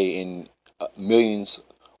every day, and millions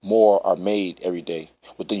more are made every day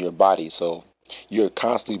within your body. So you're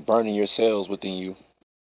constantly burning your cells within you,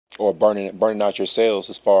 or burning out your cells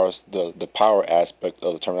as far as the power aspect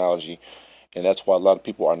of the terminology. And that's why a lot of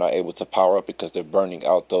people are not able to power up, because they're burning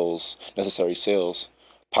out those necessary cells,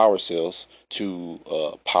 power cells, to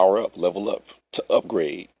power up, level up, to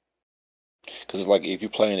upgrade. Because like if you're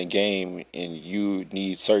playing a game and you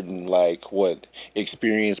need certain like what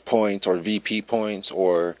experience points or VP points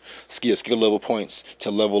or skill level points to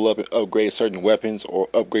level up and upgrade certain weapons or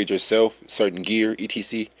upgrade yourself, certain gear,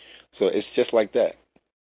 etc. So it's just like that.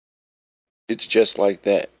 It's just like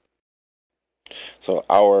that. So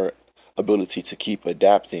our ability to keep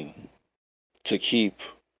adapting, to keep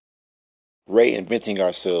reinventing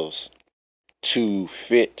ourselves to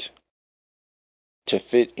fit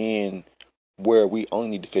in where we only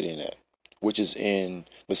need to fit in at, which is in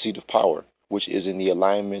the seat of power, which is in the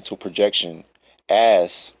alignmental projection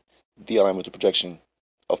as the alignmental projection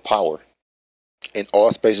of power in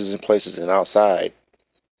all spaces and places and outside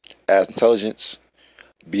as intelligence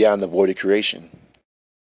beyond the void of creation,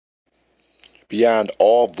 beyond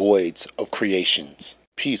all voids of creations,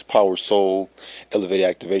 peace, power, soul, elevated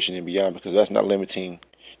activation, and beyond, because that's not limiting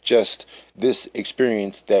just this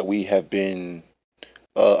experience that we have been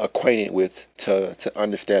acquainted with to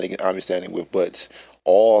understanding with, but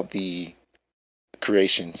all the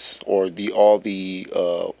creations or all the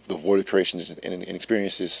void of creations and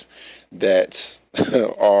experiences that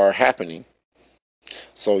are happening.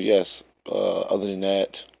 So yes, other than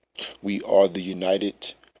that, we are the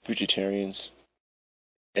United Futuritarians,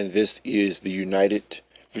 and this is the United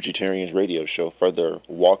Futuritarians radio show. Further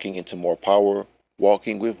walking into more power,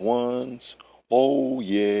 walking with ones. Oh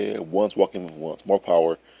yeah, ones walking with ones. More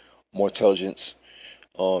power, more intelligence,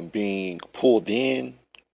 being pulled in,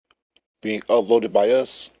 being uploaded by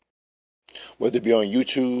us, whether it be on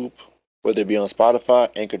YouTube, whether it be on Spotify,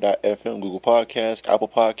 Anchor.fm, Google Podcasts, Apple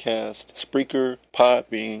Podcasts, Spreaker,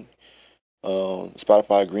 Podbean,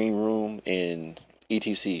 Spotify Green Room, and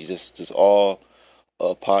etc. Just all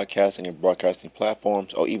podcasting and broadcasting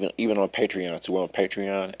platforms, or even on Patreon. So we're on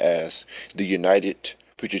Patreon as the United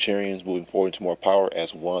Futuritarians, moving forward into more power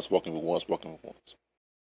as ones walking with ones walking with ones.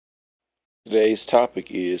 Today's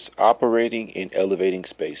topic is operating in elevating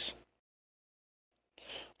space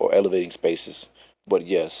or elevating spaces. But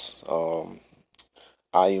yes,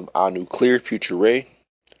 I am Anu Clear Future Ray,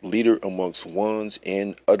 leader amongst ones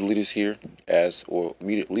and other leaders here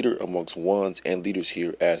leader amongst ones and leaders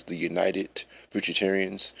here as the United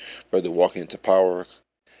Futuritarians, further walking into power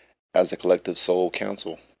as a collective soul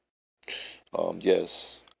council.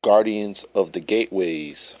 Yes, guardians of the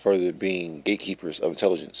gateways, further being gatekeepers of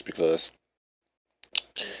intelligence, because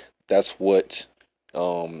that's what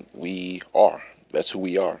we are. That's who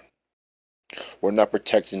we are. We're not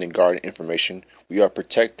protecting and guarding information. We are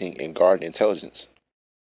protecting and guarding intelligence,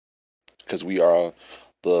 because we are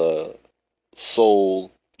the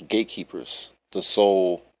sole gatekeepers, the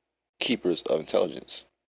sole keepers of intelligence.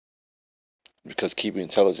 Because keeping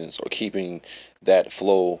intelligence, or keeping that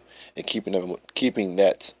flow and keeping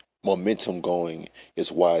that momentum going,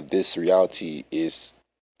 is why this reality is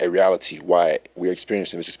a reality. Why we're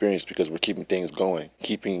experiencing this experience, because we're keeping things going,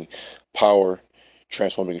 keeping power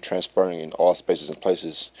transforming and transferring in all spaces and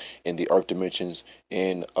places in the earth dimensions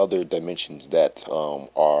and other dimensions that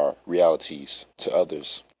are realities to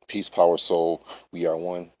others. Peace, power, soul. We are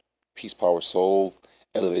one. Peace, power, soul.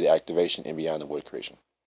 Elevated activation and beyond the void of creation.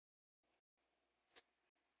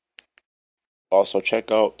 Also,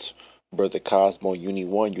 check out Brother Cosmo Uni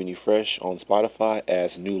 1 Unifresh on Spotify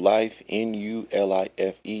as New Life,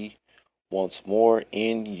 Nulife. Once more,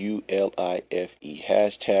 Nulife.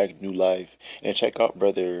 Hashtag New Life. And check out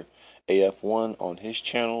Brother AF1 on his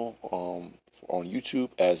channel on YouTube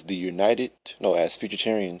as as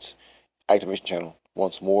Futuritarians Activation Channel.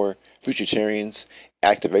 Once more, Futuritarians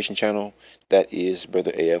Activation Channel. That is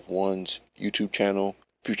Brother AF1's YouTube channel,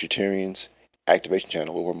 Futuritarians Activation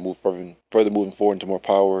Channel. We're further moving forward into more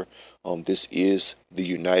power. This is the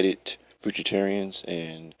United Futuritarians,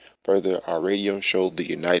 and further our radio show, the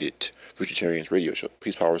United Futuritarians Radio Show.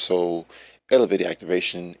 Peace, power, soul, elevated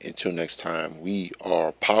activation. Until next time, we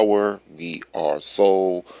are power, we are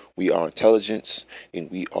soul, we are intelligence,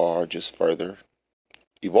 and we are just further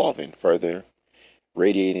evolving, further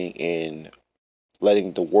radiating, and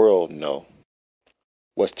letting the world know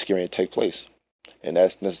what's going to take place. And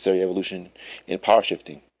that's necessary evolution and power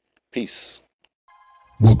shifting. Peace.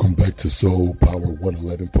 Welcome back to Soul Power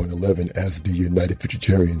 111.11 as the United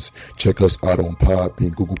Futuritarians. Check us out on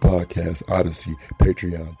Podbean, Google Podcasts, Odyssey,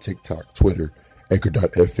 Patreon, TikTok, Twitter,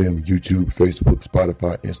 Anchor.fm, YouTube, Facebook,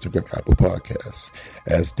 Spotify, Instagram, Apple Podcasts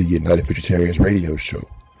as the United Futuritarians Radio Show,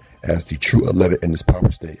 as the true 11 in this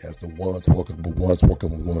power state, as the ones walking with ones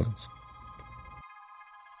walking with ones.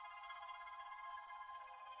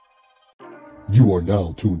 You are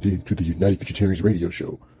now tuned in to the United Futuritarians Radio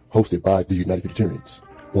Show, hosted by the United Futuritarians.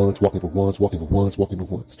 Ones walking for ones, walking for ones, walking for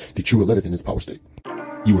ones. The true 11 in this power state.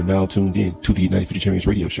 You are now tuned in to the United Vegetarians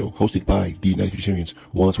radio show, hosted by the United Vegetarians.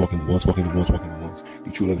 Ones walking the ones, walking the ones, walking the ones.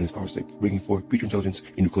 The true evidence power state, bringing forth future intelligence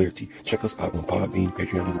and new clarity. Check us out on Podbean,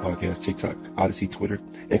 Patreon, Google Podcasts, TikTok, Odyssey, Twitter,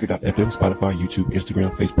 Anchor.fm, Spotify, YouTube,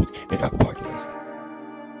 Instagram, Facebook, and Apple Podcasts.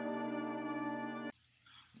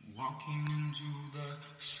 Walking into the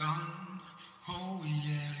sun, oh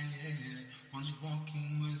yeah. One's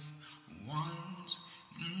walking with ones,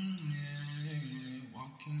 yeah.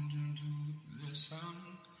 Walking into the sun.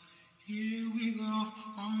 Here we go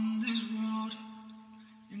on this road,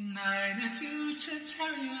 United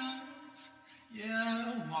Futuritarians,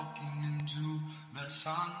 yeah, walking into the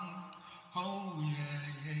sun, oh yeah,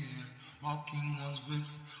 yeah, yeah, walking ones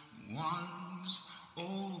with ones,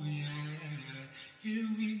 oh yeah, here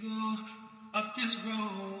we go up this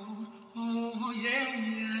road, oh yeah,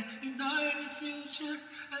 yeah, United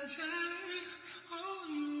Futuritarians, oh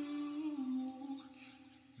you,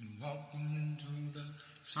 walking into the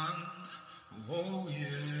sun, oh yeah,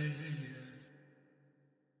 yeah, yeah.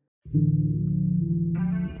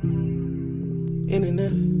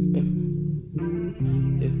 Internet,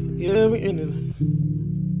 yeah, we internet,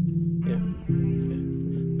 yeah,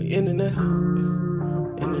 we internet,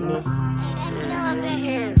 internet,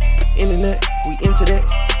 internet, we into that,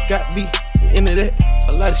 got beat, we into that, a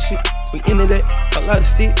lot of shit, we into that, a lot of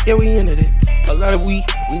stick, yeah, we into that, a lot of weed,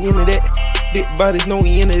 we into that, big bodies, no,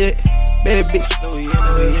 we into that. Bad bitch, no, we into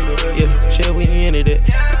that, yeah, shit, we into that.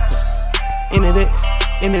 Internet,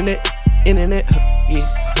 yeah,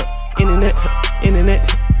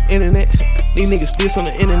 internet. These niggas diss on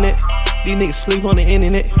the internet. These niggas sleep on the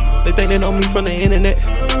internet. They think they know me from the internet.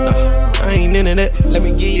 Nah, I ain't into that. Let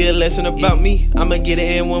me give you a lesson about me. I'ma get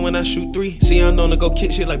an N1 when I shoot 3. See, I'm known to go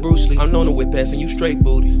kick shit like Bruce Lee. I'm known to whip ass and you straight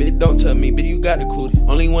booty. Bitch, don't tell me, bitch, you got the cootie.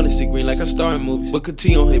 Only wanna see green like I star in movies. But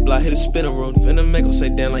continue on his block, hit a spinner room. Finna make her say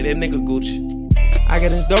damn like that nigga Gucci. I got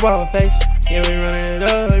this dope out my face. Yeah, we running it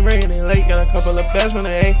up, we bringing it late. Got a couple of bets from the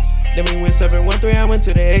A. Then we went 7-1-3, I went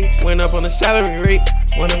to the H. Went up on the salary rate.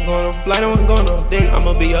 When I'm going on flight, I'm going on a date.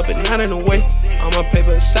 I'ma be up and out in the way. All my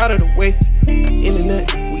paper is out of the way.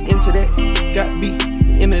 Internet, we into that. Got beat,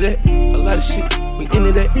 we into that. A lot of shit, we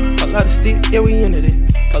into that. A lot of stick, yeah, we into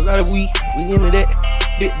that. A lot of weed, we into that.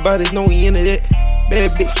 Big bodies, no, we into that.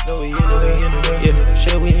 Bad bitch, no, we into that. Yeah,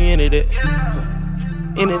 shit, we into that.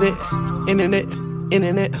 Internet, yeah,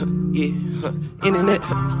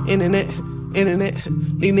 internet.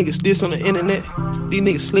 These niggas diss on the internet. These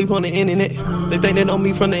niggas sleep on the internet. They think they know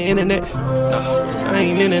me from the internet. Nah, I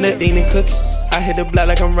ain't into that. They ain't cooking. I hit the block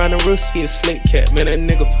like I'm Ronnie Roos. He a slick cat, man, that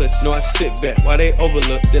nigga puss. No, I sit back while they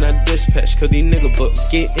overlook. Then I dispatch, cause these nigga book.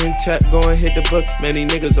 Get in tap, go and hit the book. Man, these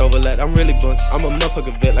niggas overlap, I'm really bunked. I'm a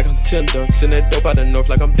motherfucker vet like I'm Tim Dunk. Send that dope out the north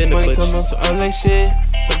like I'm Ben the Butch. Money come up to all that shit,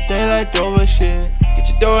 something like Dover shit. Get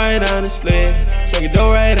your dough right on the sled, swing your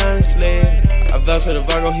dough right on the sled. I vouch for the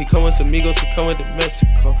Vago, he come with some amigos, he come with the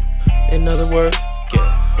Mexico. In other words,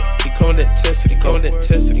 yeah, he come with that test, he come with that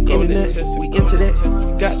test, he come with that test. We into that,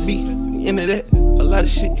 got beat, we into that. A lot of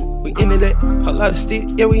shit, we into that. A lot of stick,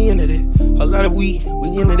 yeah, we into that. A lot of weed,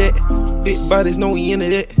 we into that. Big bodies, no, we into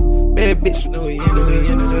that. Bad bitch, no, we into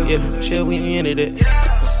that. Yeah, shit, we into that.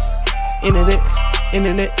 Internet, yeah,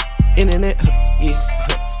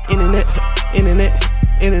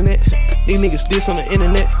 internet. These niggas diss on the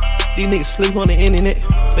internet. These niggas sleep on the internet.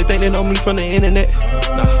 They think they know me from the internet.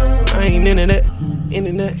 Nah, I ain't into that.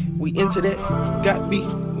 Internet, we into that. Got beat,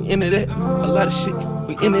 we into that. A lot of shit,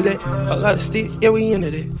 we into that. A lot of stick, yeah, we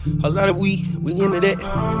into that. A lot of weed, we into that.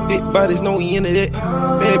 Big bodies, no, we into that.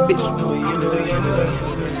 Bad bitch, no, we into that.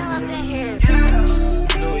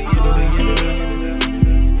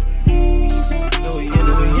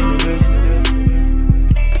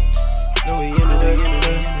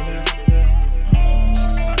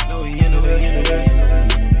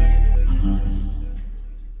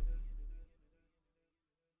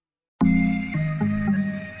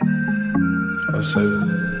 So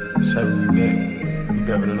we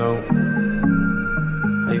back with a note.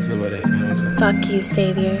 How you feel about that? You know what I'm saying? Fuck you,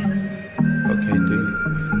 Savior. Okay, dude.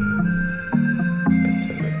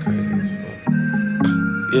 That's crazy as fuck.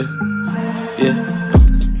 Yeah.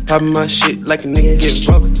 Poppin' my shit like a nigga get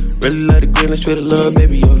broke. Really love the green, let's try to love,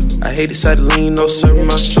 baby, yo. I hate the side of lean, no serving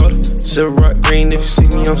my soda. Silver rock green, if you see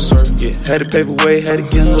me, I'm sorry. Yeah, had to pave a way, had to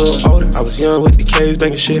get a little older. I was young with the caves,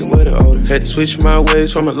 banging shit with the older. Had to switch my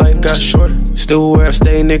ways while my life got shorter. Still where I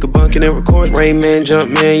stay, nigga, bunking and recording. Rain Man,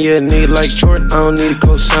 jump man, yeah, nigga like Jordan. I don't need a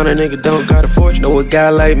co-signer, nigga, don't got a fortune. Know a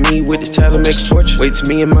guy like me with this talent makes fortune. Wait till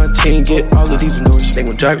me and my team get all of these endorsements. They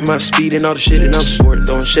gon' drive my speed and all the shit that I'm sporting.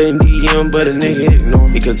 Throwing shit in DM, but a nigga ignore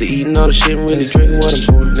me. Because they eating all the shit and really drinking what I'm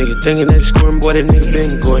pouring. Nigga thinking that he's scoring, boy, that nigga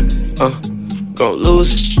been going. gon' lose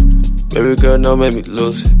it. Baby girl, don't make me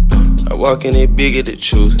lose it. I walk in it big, hit it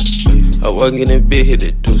choose it. I walk in it big, hit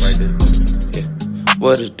it deuce. Yeah,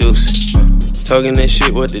 what a deuce. Talking that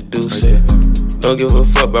shit, what the deuce say. Don't give a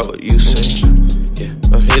fuck about what you say. Yeah,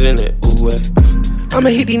 I'm hitting it, ooh, I'ma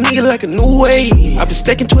hit these niggas like a new wave. I been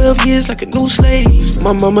stacking 12 years like a new slave.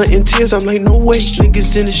 My mama in tears, I'm like, no way.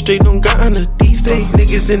 Niggas in the street don't got honor these days.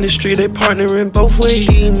 Niggas in the street, they partnerin' both ways.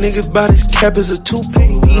 These niggas buy this cap as a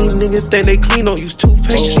toupee. These niggas think they clean, don't use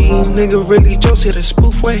toothpaste. These niggas really jokes hit a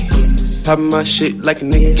spoof way. Poppin' my shit like a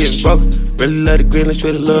nigga getting broke. Really love the green, let's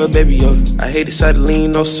try to love, baby, yo. I hate the side of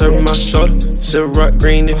lean, no serving my soda. Silver rock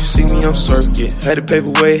green, if you see me, I'm serving. Yeah, had to pay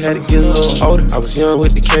for way, had to get a little older. I was young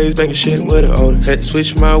with the caves, making shit with it older. Had to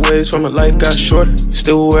switch my ways from my life got shorter.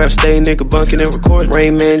 Still where I stay, nigga bunking and recording.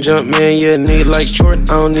 Rain man, jump man, yeah, nigga like Jordan.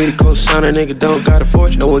 I don't need a co-signer, nigga don't got a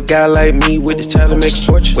fortune. Know a guy like me with this talent make a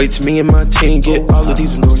fortune. Wait till me and my team get all of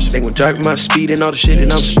these endorsements. They gon' drop my speed and all the shit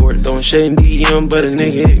that I'm sporting. Throwing shit in DM, but a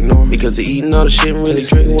nigga ignore. Because they eating all the shit and really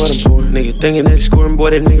drinking what I'm pouring. Nigga thinking that they scoring, boy,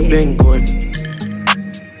 that nigga been going.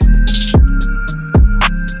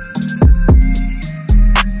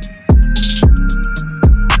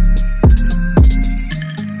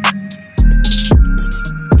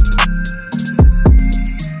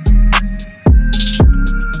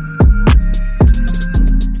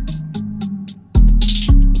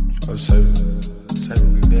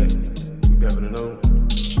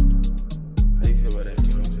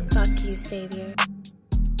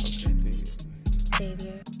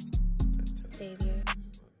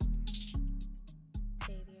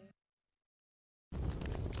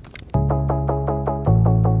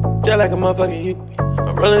 Just like a motherfucking hippie,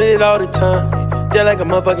 I'm rolling it all the time. Just like a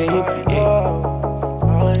motherfucking hippie,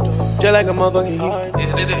 yeah. Just like a motherfucking hippie.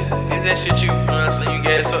 Yeah, is that shit you know what I'm saying? You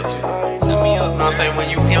gas up to. Set me up, you know what I'm saying? When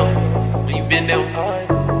you him, when you been down,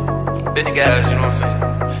 been the guys, you know what I'm saying?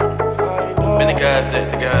 Been the guys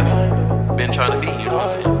that the guys been trying to be, you know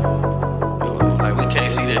what I'm saying? Like we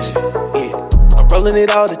can't see that shit. Yeah, I'm rolling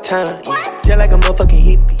it all the time. Yeah. Just like a motherfucking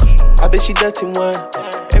hippie. I bet she dirty wine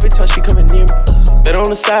every time she coming near me. Better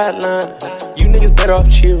on the sideline, you niggas better off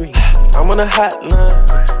cheering. I'm on a hotline,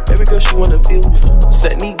 baby girl, she wanna feel me.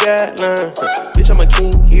 Set me guidelines, bitch, I'm a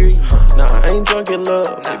king, hear you. Nah, I ain't drunk in love,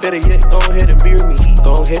 they better yet, go ahead and beer me.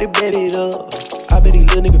 Go ahead and bet it up, I bet these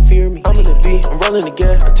little nigga fear me. I'm in the V, I'm rolling the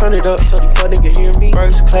gas, I turn it up so these fuck nigga hear me.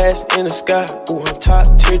 First class in the sky, ooh, I'm top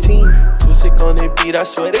tier team. Too sick on that beat, I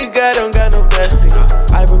swear they God don't got no vaccine.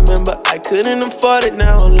 I remember I couldn't afford it,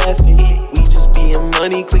 now I'm laughing. We just being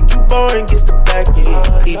money, click you boring, get the back in.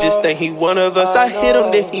 He just think he one of us, I hit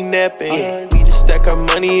him, then he napping. We just stack our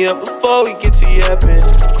money up before we get to yapping.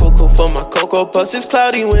 Cocoa for my Cocoa Puffs, it's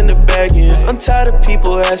cloudy when the bag in. I'm tired of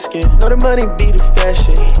people asking, know the money be the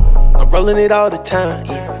fashion. I'm rolling it all the time,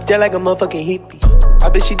 just like a motherfucking hippie. I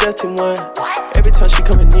bet she dirty wine every time she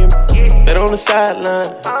coming near me. Better on the sideline,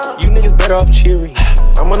 you niggas better off cheering.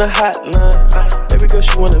 I'm on a hotline, baby girl,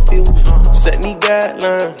 she wanna feel me. Set me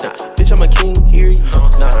guidelines, bitch, I'm a king, hear you.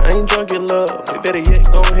 Nah, I ain't drunk in love, they better yet,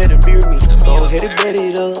 go ahead and beer me. Go ahead and bet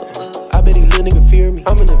it up, I bet these little nigga fear me.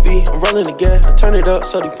 I'm in the V, I'm rolling the gas, I turn it up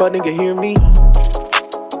so these fuck nigga hear me.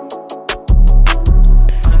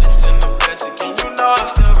 I just in the backseat, and you know I'm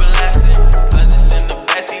still relaxing. I just in the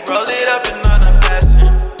backseat, roll it up and not a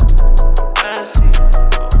passing.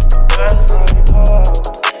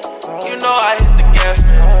 You know I hit the gas,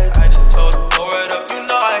 man. I just told her forward up, you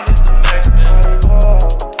know I hit the max, man.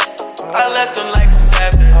 I left them like a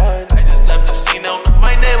sad man. I just left the scene, don't know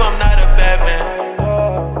my name, I'm not a bad man.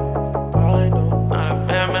 Not a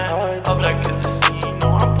bad man. Up like it's the scene, you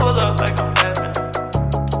know I pull up like a bad man.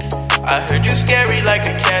 I heard you scary like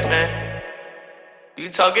a cat, man. You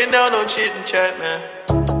talking down on chit and chat, man.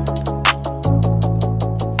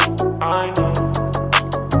 I know.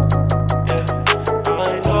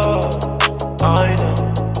 I know.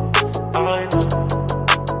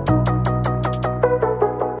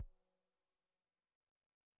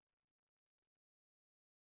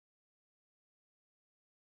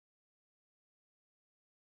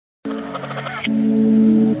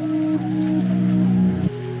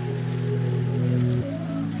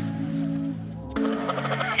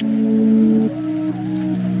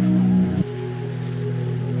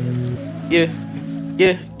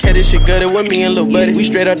 Yeah, cat this shit gutted with me and Lil Buddy. We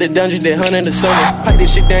straight out the dungeon, they hunting the summer. Pipe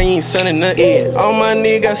this shit down, you ain't sunning nothing. Yeah, all my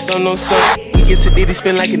niggas got sun on sun. We get sedity,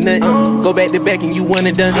 spin like a nut. Go back to back and you one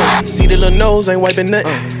and done. See the little nose, ain't wiping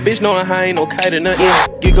nothing. Bitch knowing how I ain't no kite or nothing.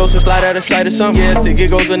 Get ghosts and slide out of sight or something. Yeah, say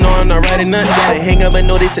get ghosts, but no, I'm not riding nothing. Gotta hang up and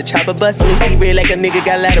know this a chopper bus. Me see red like a nigga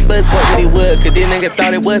got a lot of buzz. Fuck what it was, cause this nigga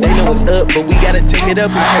thought it was. They know what's up, but we gotta take it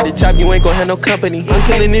up. At the top, you ain't gon' have no company. I'm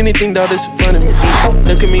killing anything, dog, that's in front of me.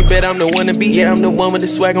 Look at me, bet I'm the one to be. Yeah, I'm the one with the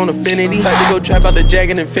swag on Affinity. Like to go trap out the Jag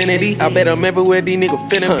and Infinity. I bet I'm everywhere, these niggas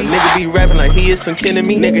finna be. Nigga be rapping like he is some kin of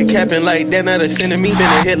me. Nigga capping like that, not a sin of me.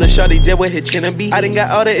 Finna hit Lil Shawty, jet with his chin and beat. I done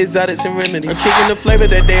got all the exotics and remedy. I'm kicking the flavor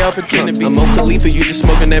that they all pretend to be. I'm on Khalifa, you just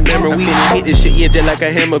smoking that Bammer weed. I hit this shit, yeah, just like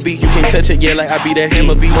a hammer beat. You can't touch it, yeah, like I be that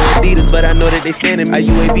hammer beat. On Adidas, but I know that they standing me. I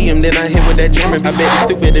UAV them, then I hit with that German beat. I bet it's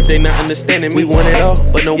stupid if they not understanding me. We want it all,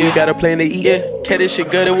 but no, we got a plan to eat. Yeah, cat this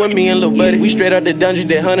shit gutted with me and Lil Buddy. We straight out the dungeon,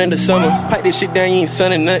 that hunt in the summer. Pipe this shit down, you ain't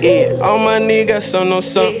sunning nothing. Yeah, all my niggas got some on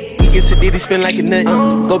something. Get sedity, spin like a nut.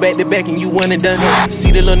 Go back to back and you one and done.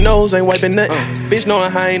 See the little nose, ain't wiping nothing. Bitch knowing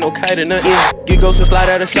how I ain't no kite or nothing. Get ghosts and slide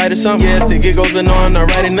out of sight or something. Yeah, say get ghosts, but no, I'm not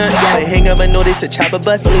riding nothing. Gotta hang up and know this a chopper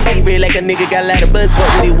bus. Me see red like a nigga got a lot of buzz.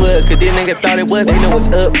 Fuck what it was, cause this nigga thought it was. They know what's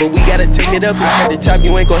up, but we gotta take it up. At the top,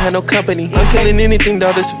 you ain't gon' have no company. I'm killing anything,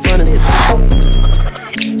 dog, that's in front of me.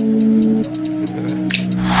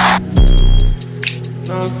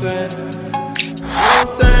 Know what I'm saying?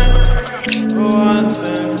 Know what I'm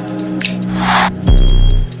saying?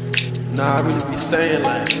 Nah, I really be saying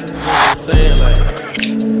like, you know what I'm saying, like,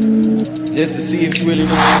 just to see if you really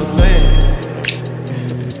know what I'm saying.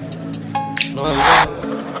 Know what I'm saying?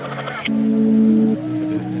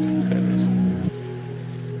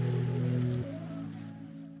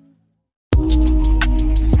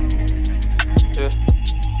 Yeah.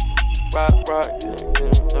 Rock,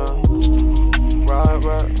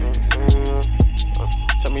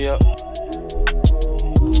 turn me up.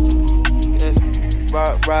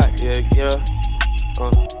 Right, yeah.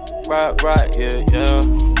 Right, yeah.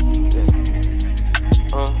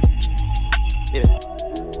 Yeah.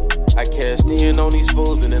 I cashed in on these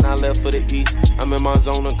fools and then I left for the east. I'm in my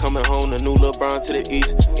zone, I'm coming home, the new LeBron to the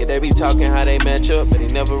east. Yeah, they be talking how they match up, but they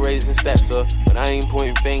never raising stats up. But I ain't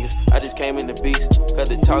pointing fingers, I just came in the beast. Cause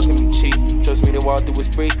the talking be cheap, trust me to walk through a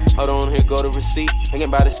spree. Hold on, here go the receipt, hanging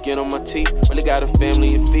by the skin on my teeth. Really got a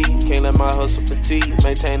family and feed, can't let my hustle fatigue.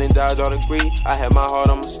 Maintain and dodge all the greed, I had my heart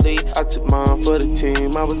on my sleeve. I took mine for the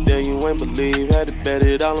team, I was there, you ain't believe. Had to bet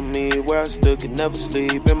it all on me, where I stood could never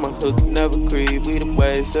sleep. And my hook could never creep, we the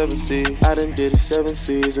way 7 seas. I done did it 7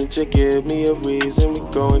 seasons, just give me a reason. We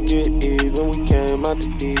go and get even, we came out the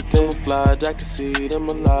deep end. Fly, I can see it in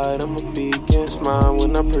my light, I'm a beacon. Smile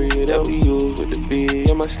when I pray that we use with the B.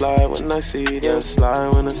 In my slide when I see it, yeah,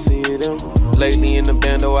 slide when I see it. Lately in the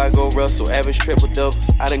bando, I go Russell, average triple doubles.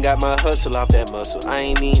 I done got my hustle off that muscle, I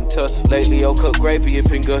ain't even tussle. Lately, old cup grapey, it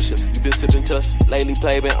been gushers. You been sipping tussle. Lately,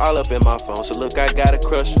 play been all up in my phone, so look, I got a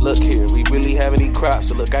crush. Look here, we really have any crops,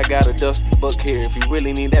 so look, I got a dusty book here. If you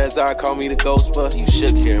really need that, I call me the Ghostbuster. You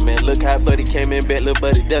shook here, man. Look how buddy came in, bet little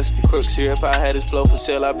buddy dusty. Crooks here, if I had his flow for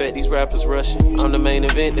sale, I bet these rappers rushing. I'm the main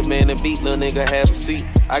event, the man that beat, little nigga have a seat.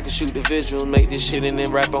 I can shoot the visual, make this shit and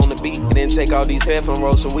then rap on the beat. And then take all these headphones,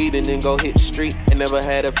 roll some weed and then go hit the street. And never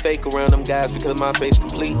had a fake around them guys because my face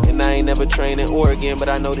complete. And I ain't never trained in Oregon, but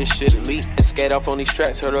I know this shit elite. And skate off on these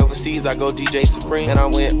tracks, heard overseas, I go DJ Supreme. And I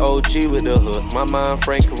went OG with the hook, my mind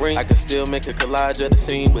Frank Kareem. I can still make a collage of the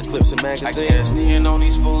scene with clips and magazines. I cashed in on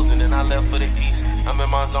these fools and then I left for the east. I'm in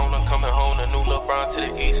my zone, I'm coming home, the new LeBron to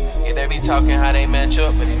the east. Yeah, they be talking how they match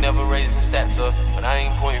up, but they never raising stats up. But I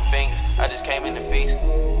ain't pointing fingers, I just came in the beast.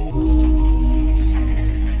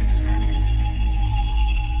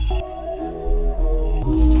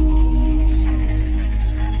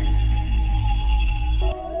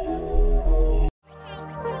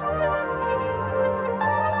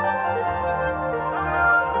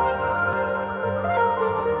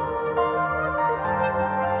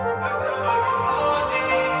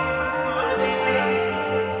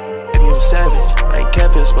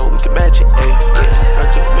 Smoke, we can match it, ayy. Yeah, I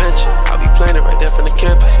took a mansion, I'll be playing it right there from the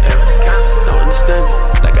campus, ayy. Don't understand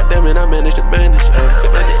it, like I damn it, I managed to manage, ayy.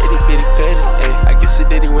 Like the itty bitty petty, ayy. I get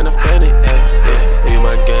sedity when I fan it, ayy. Yeah, in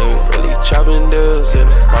my game, really chopping deals, yeah,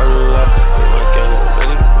 all a lot. In my game,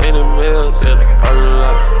 really making meals, yeah, all a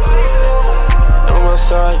lot. Know my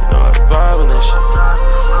side, you know I vibe on this shit.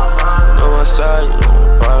 Know my side, you know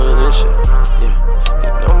I vibe on this shit. Yeah,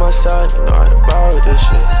 you know my side, you know I vibe with this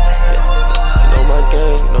shit. Yeah. You know my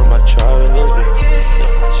gang, you know my tribe in this bitch.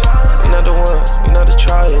 Yeah. We not the ones, we not the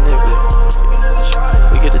tribe in this bitch.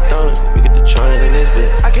 We get the done, we get the trying in this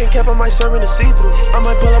bitch. I can't cap, I might serve in the see-through. I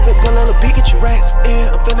might pull up and pull out a Pikachu racks.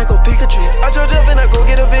 Yeah, I'm finna go Pikachu. I charge up and I go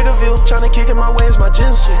get a bigger view. Tryna kick in my way is my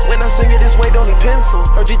Jinsu. When I sing it this way, don't need painful.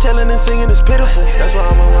 Heard you telling and singing is pitiful. That's why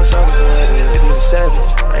I'm on my side, so if you a savage,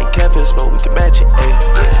 I ain't capping, smoke, we can match it. Ayy,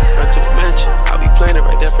 yeah, run to a mansion. I'll be playing it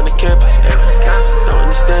right there from the campus. Ayy, don't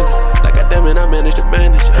understand it. Like I damn it, I managed to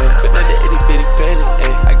manage. Ayy, but not the itty bitty panic.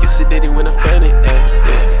 Ayy, I get sedated when I fan it. Ayy,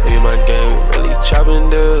 yeah, me and my gang really chopping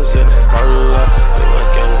deals in the parking lot. Me and my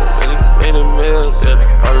gang really making meals in the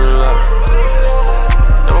parking lot.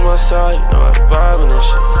 Know my side, you know I vibe in this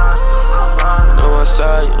shit. Know my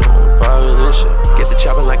side, you know I'm vibing this shit. Get the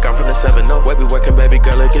chopping like I'm from the 7-0. Where be working, baby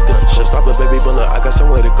girl, I get the shit. Stop it, baby bullet, I got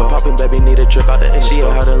somewhere to go. Poppin', baby, need a trip out the end. She a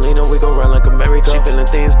how to lean on, we gon' run like a merry-go. She feelin'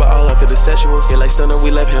 things, but all I feel is sexual. Feel like stunner,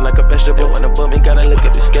 we left hand like a vegetable. When the bump, gotta look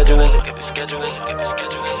at the schedule. Look at the schedule, look at the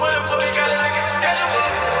schedule. When the bump, gotta look at the schedule.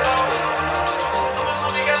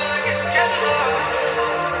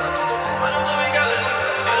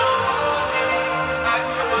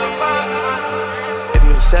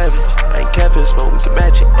 Savage, I ain't capping, smoke, we can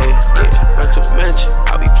match it, ayy, yeah, run to a mansion,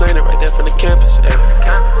 I'll be playing it right there from the campus, ayy,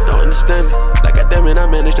 don't understand me, like I damn it, I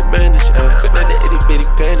managed to manage, ayy, but not the itty bitty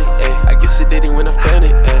panic, ayy, I get sedated when I fan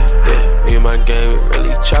it, ayy, yeah, me and my gang, we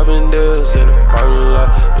really chopping deals in the parking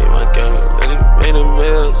lot, me and my gang, we really making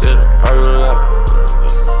meals in the parking lot,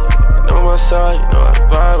 you know my side, you know I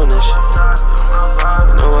vibe on this shit,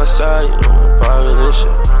 you know my side, you know I'm vibing this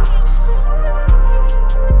shit.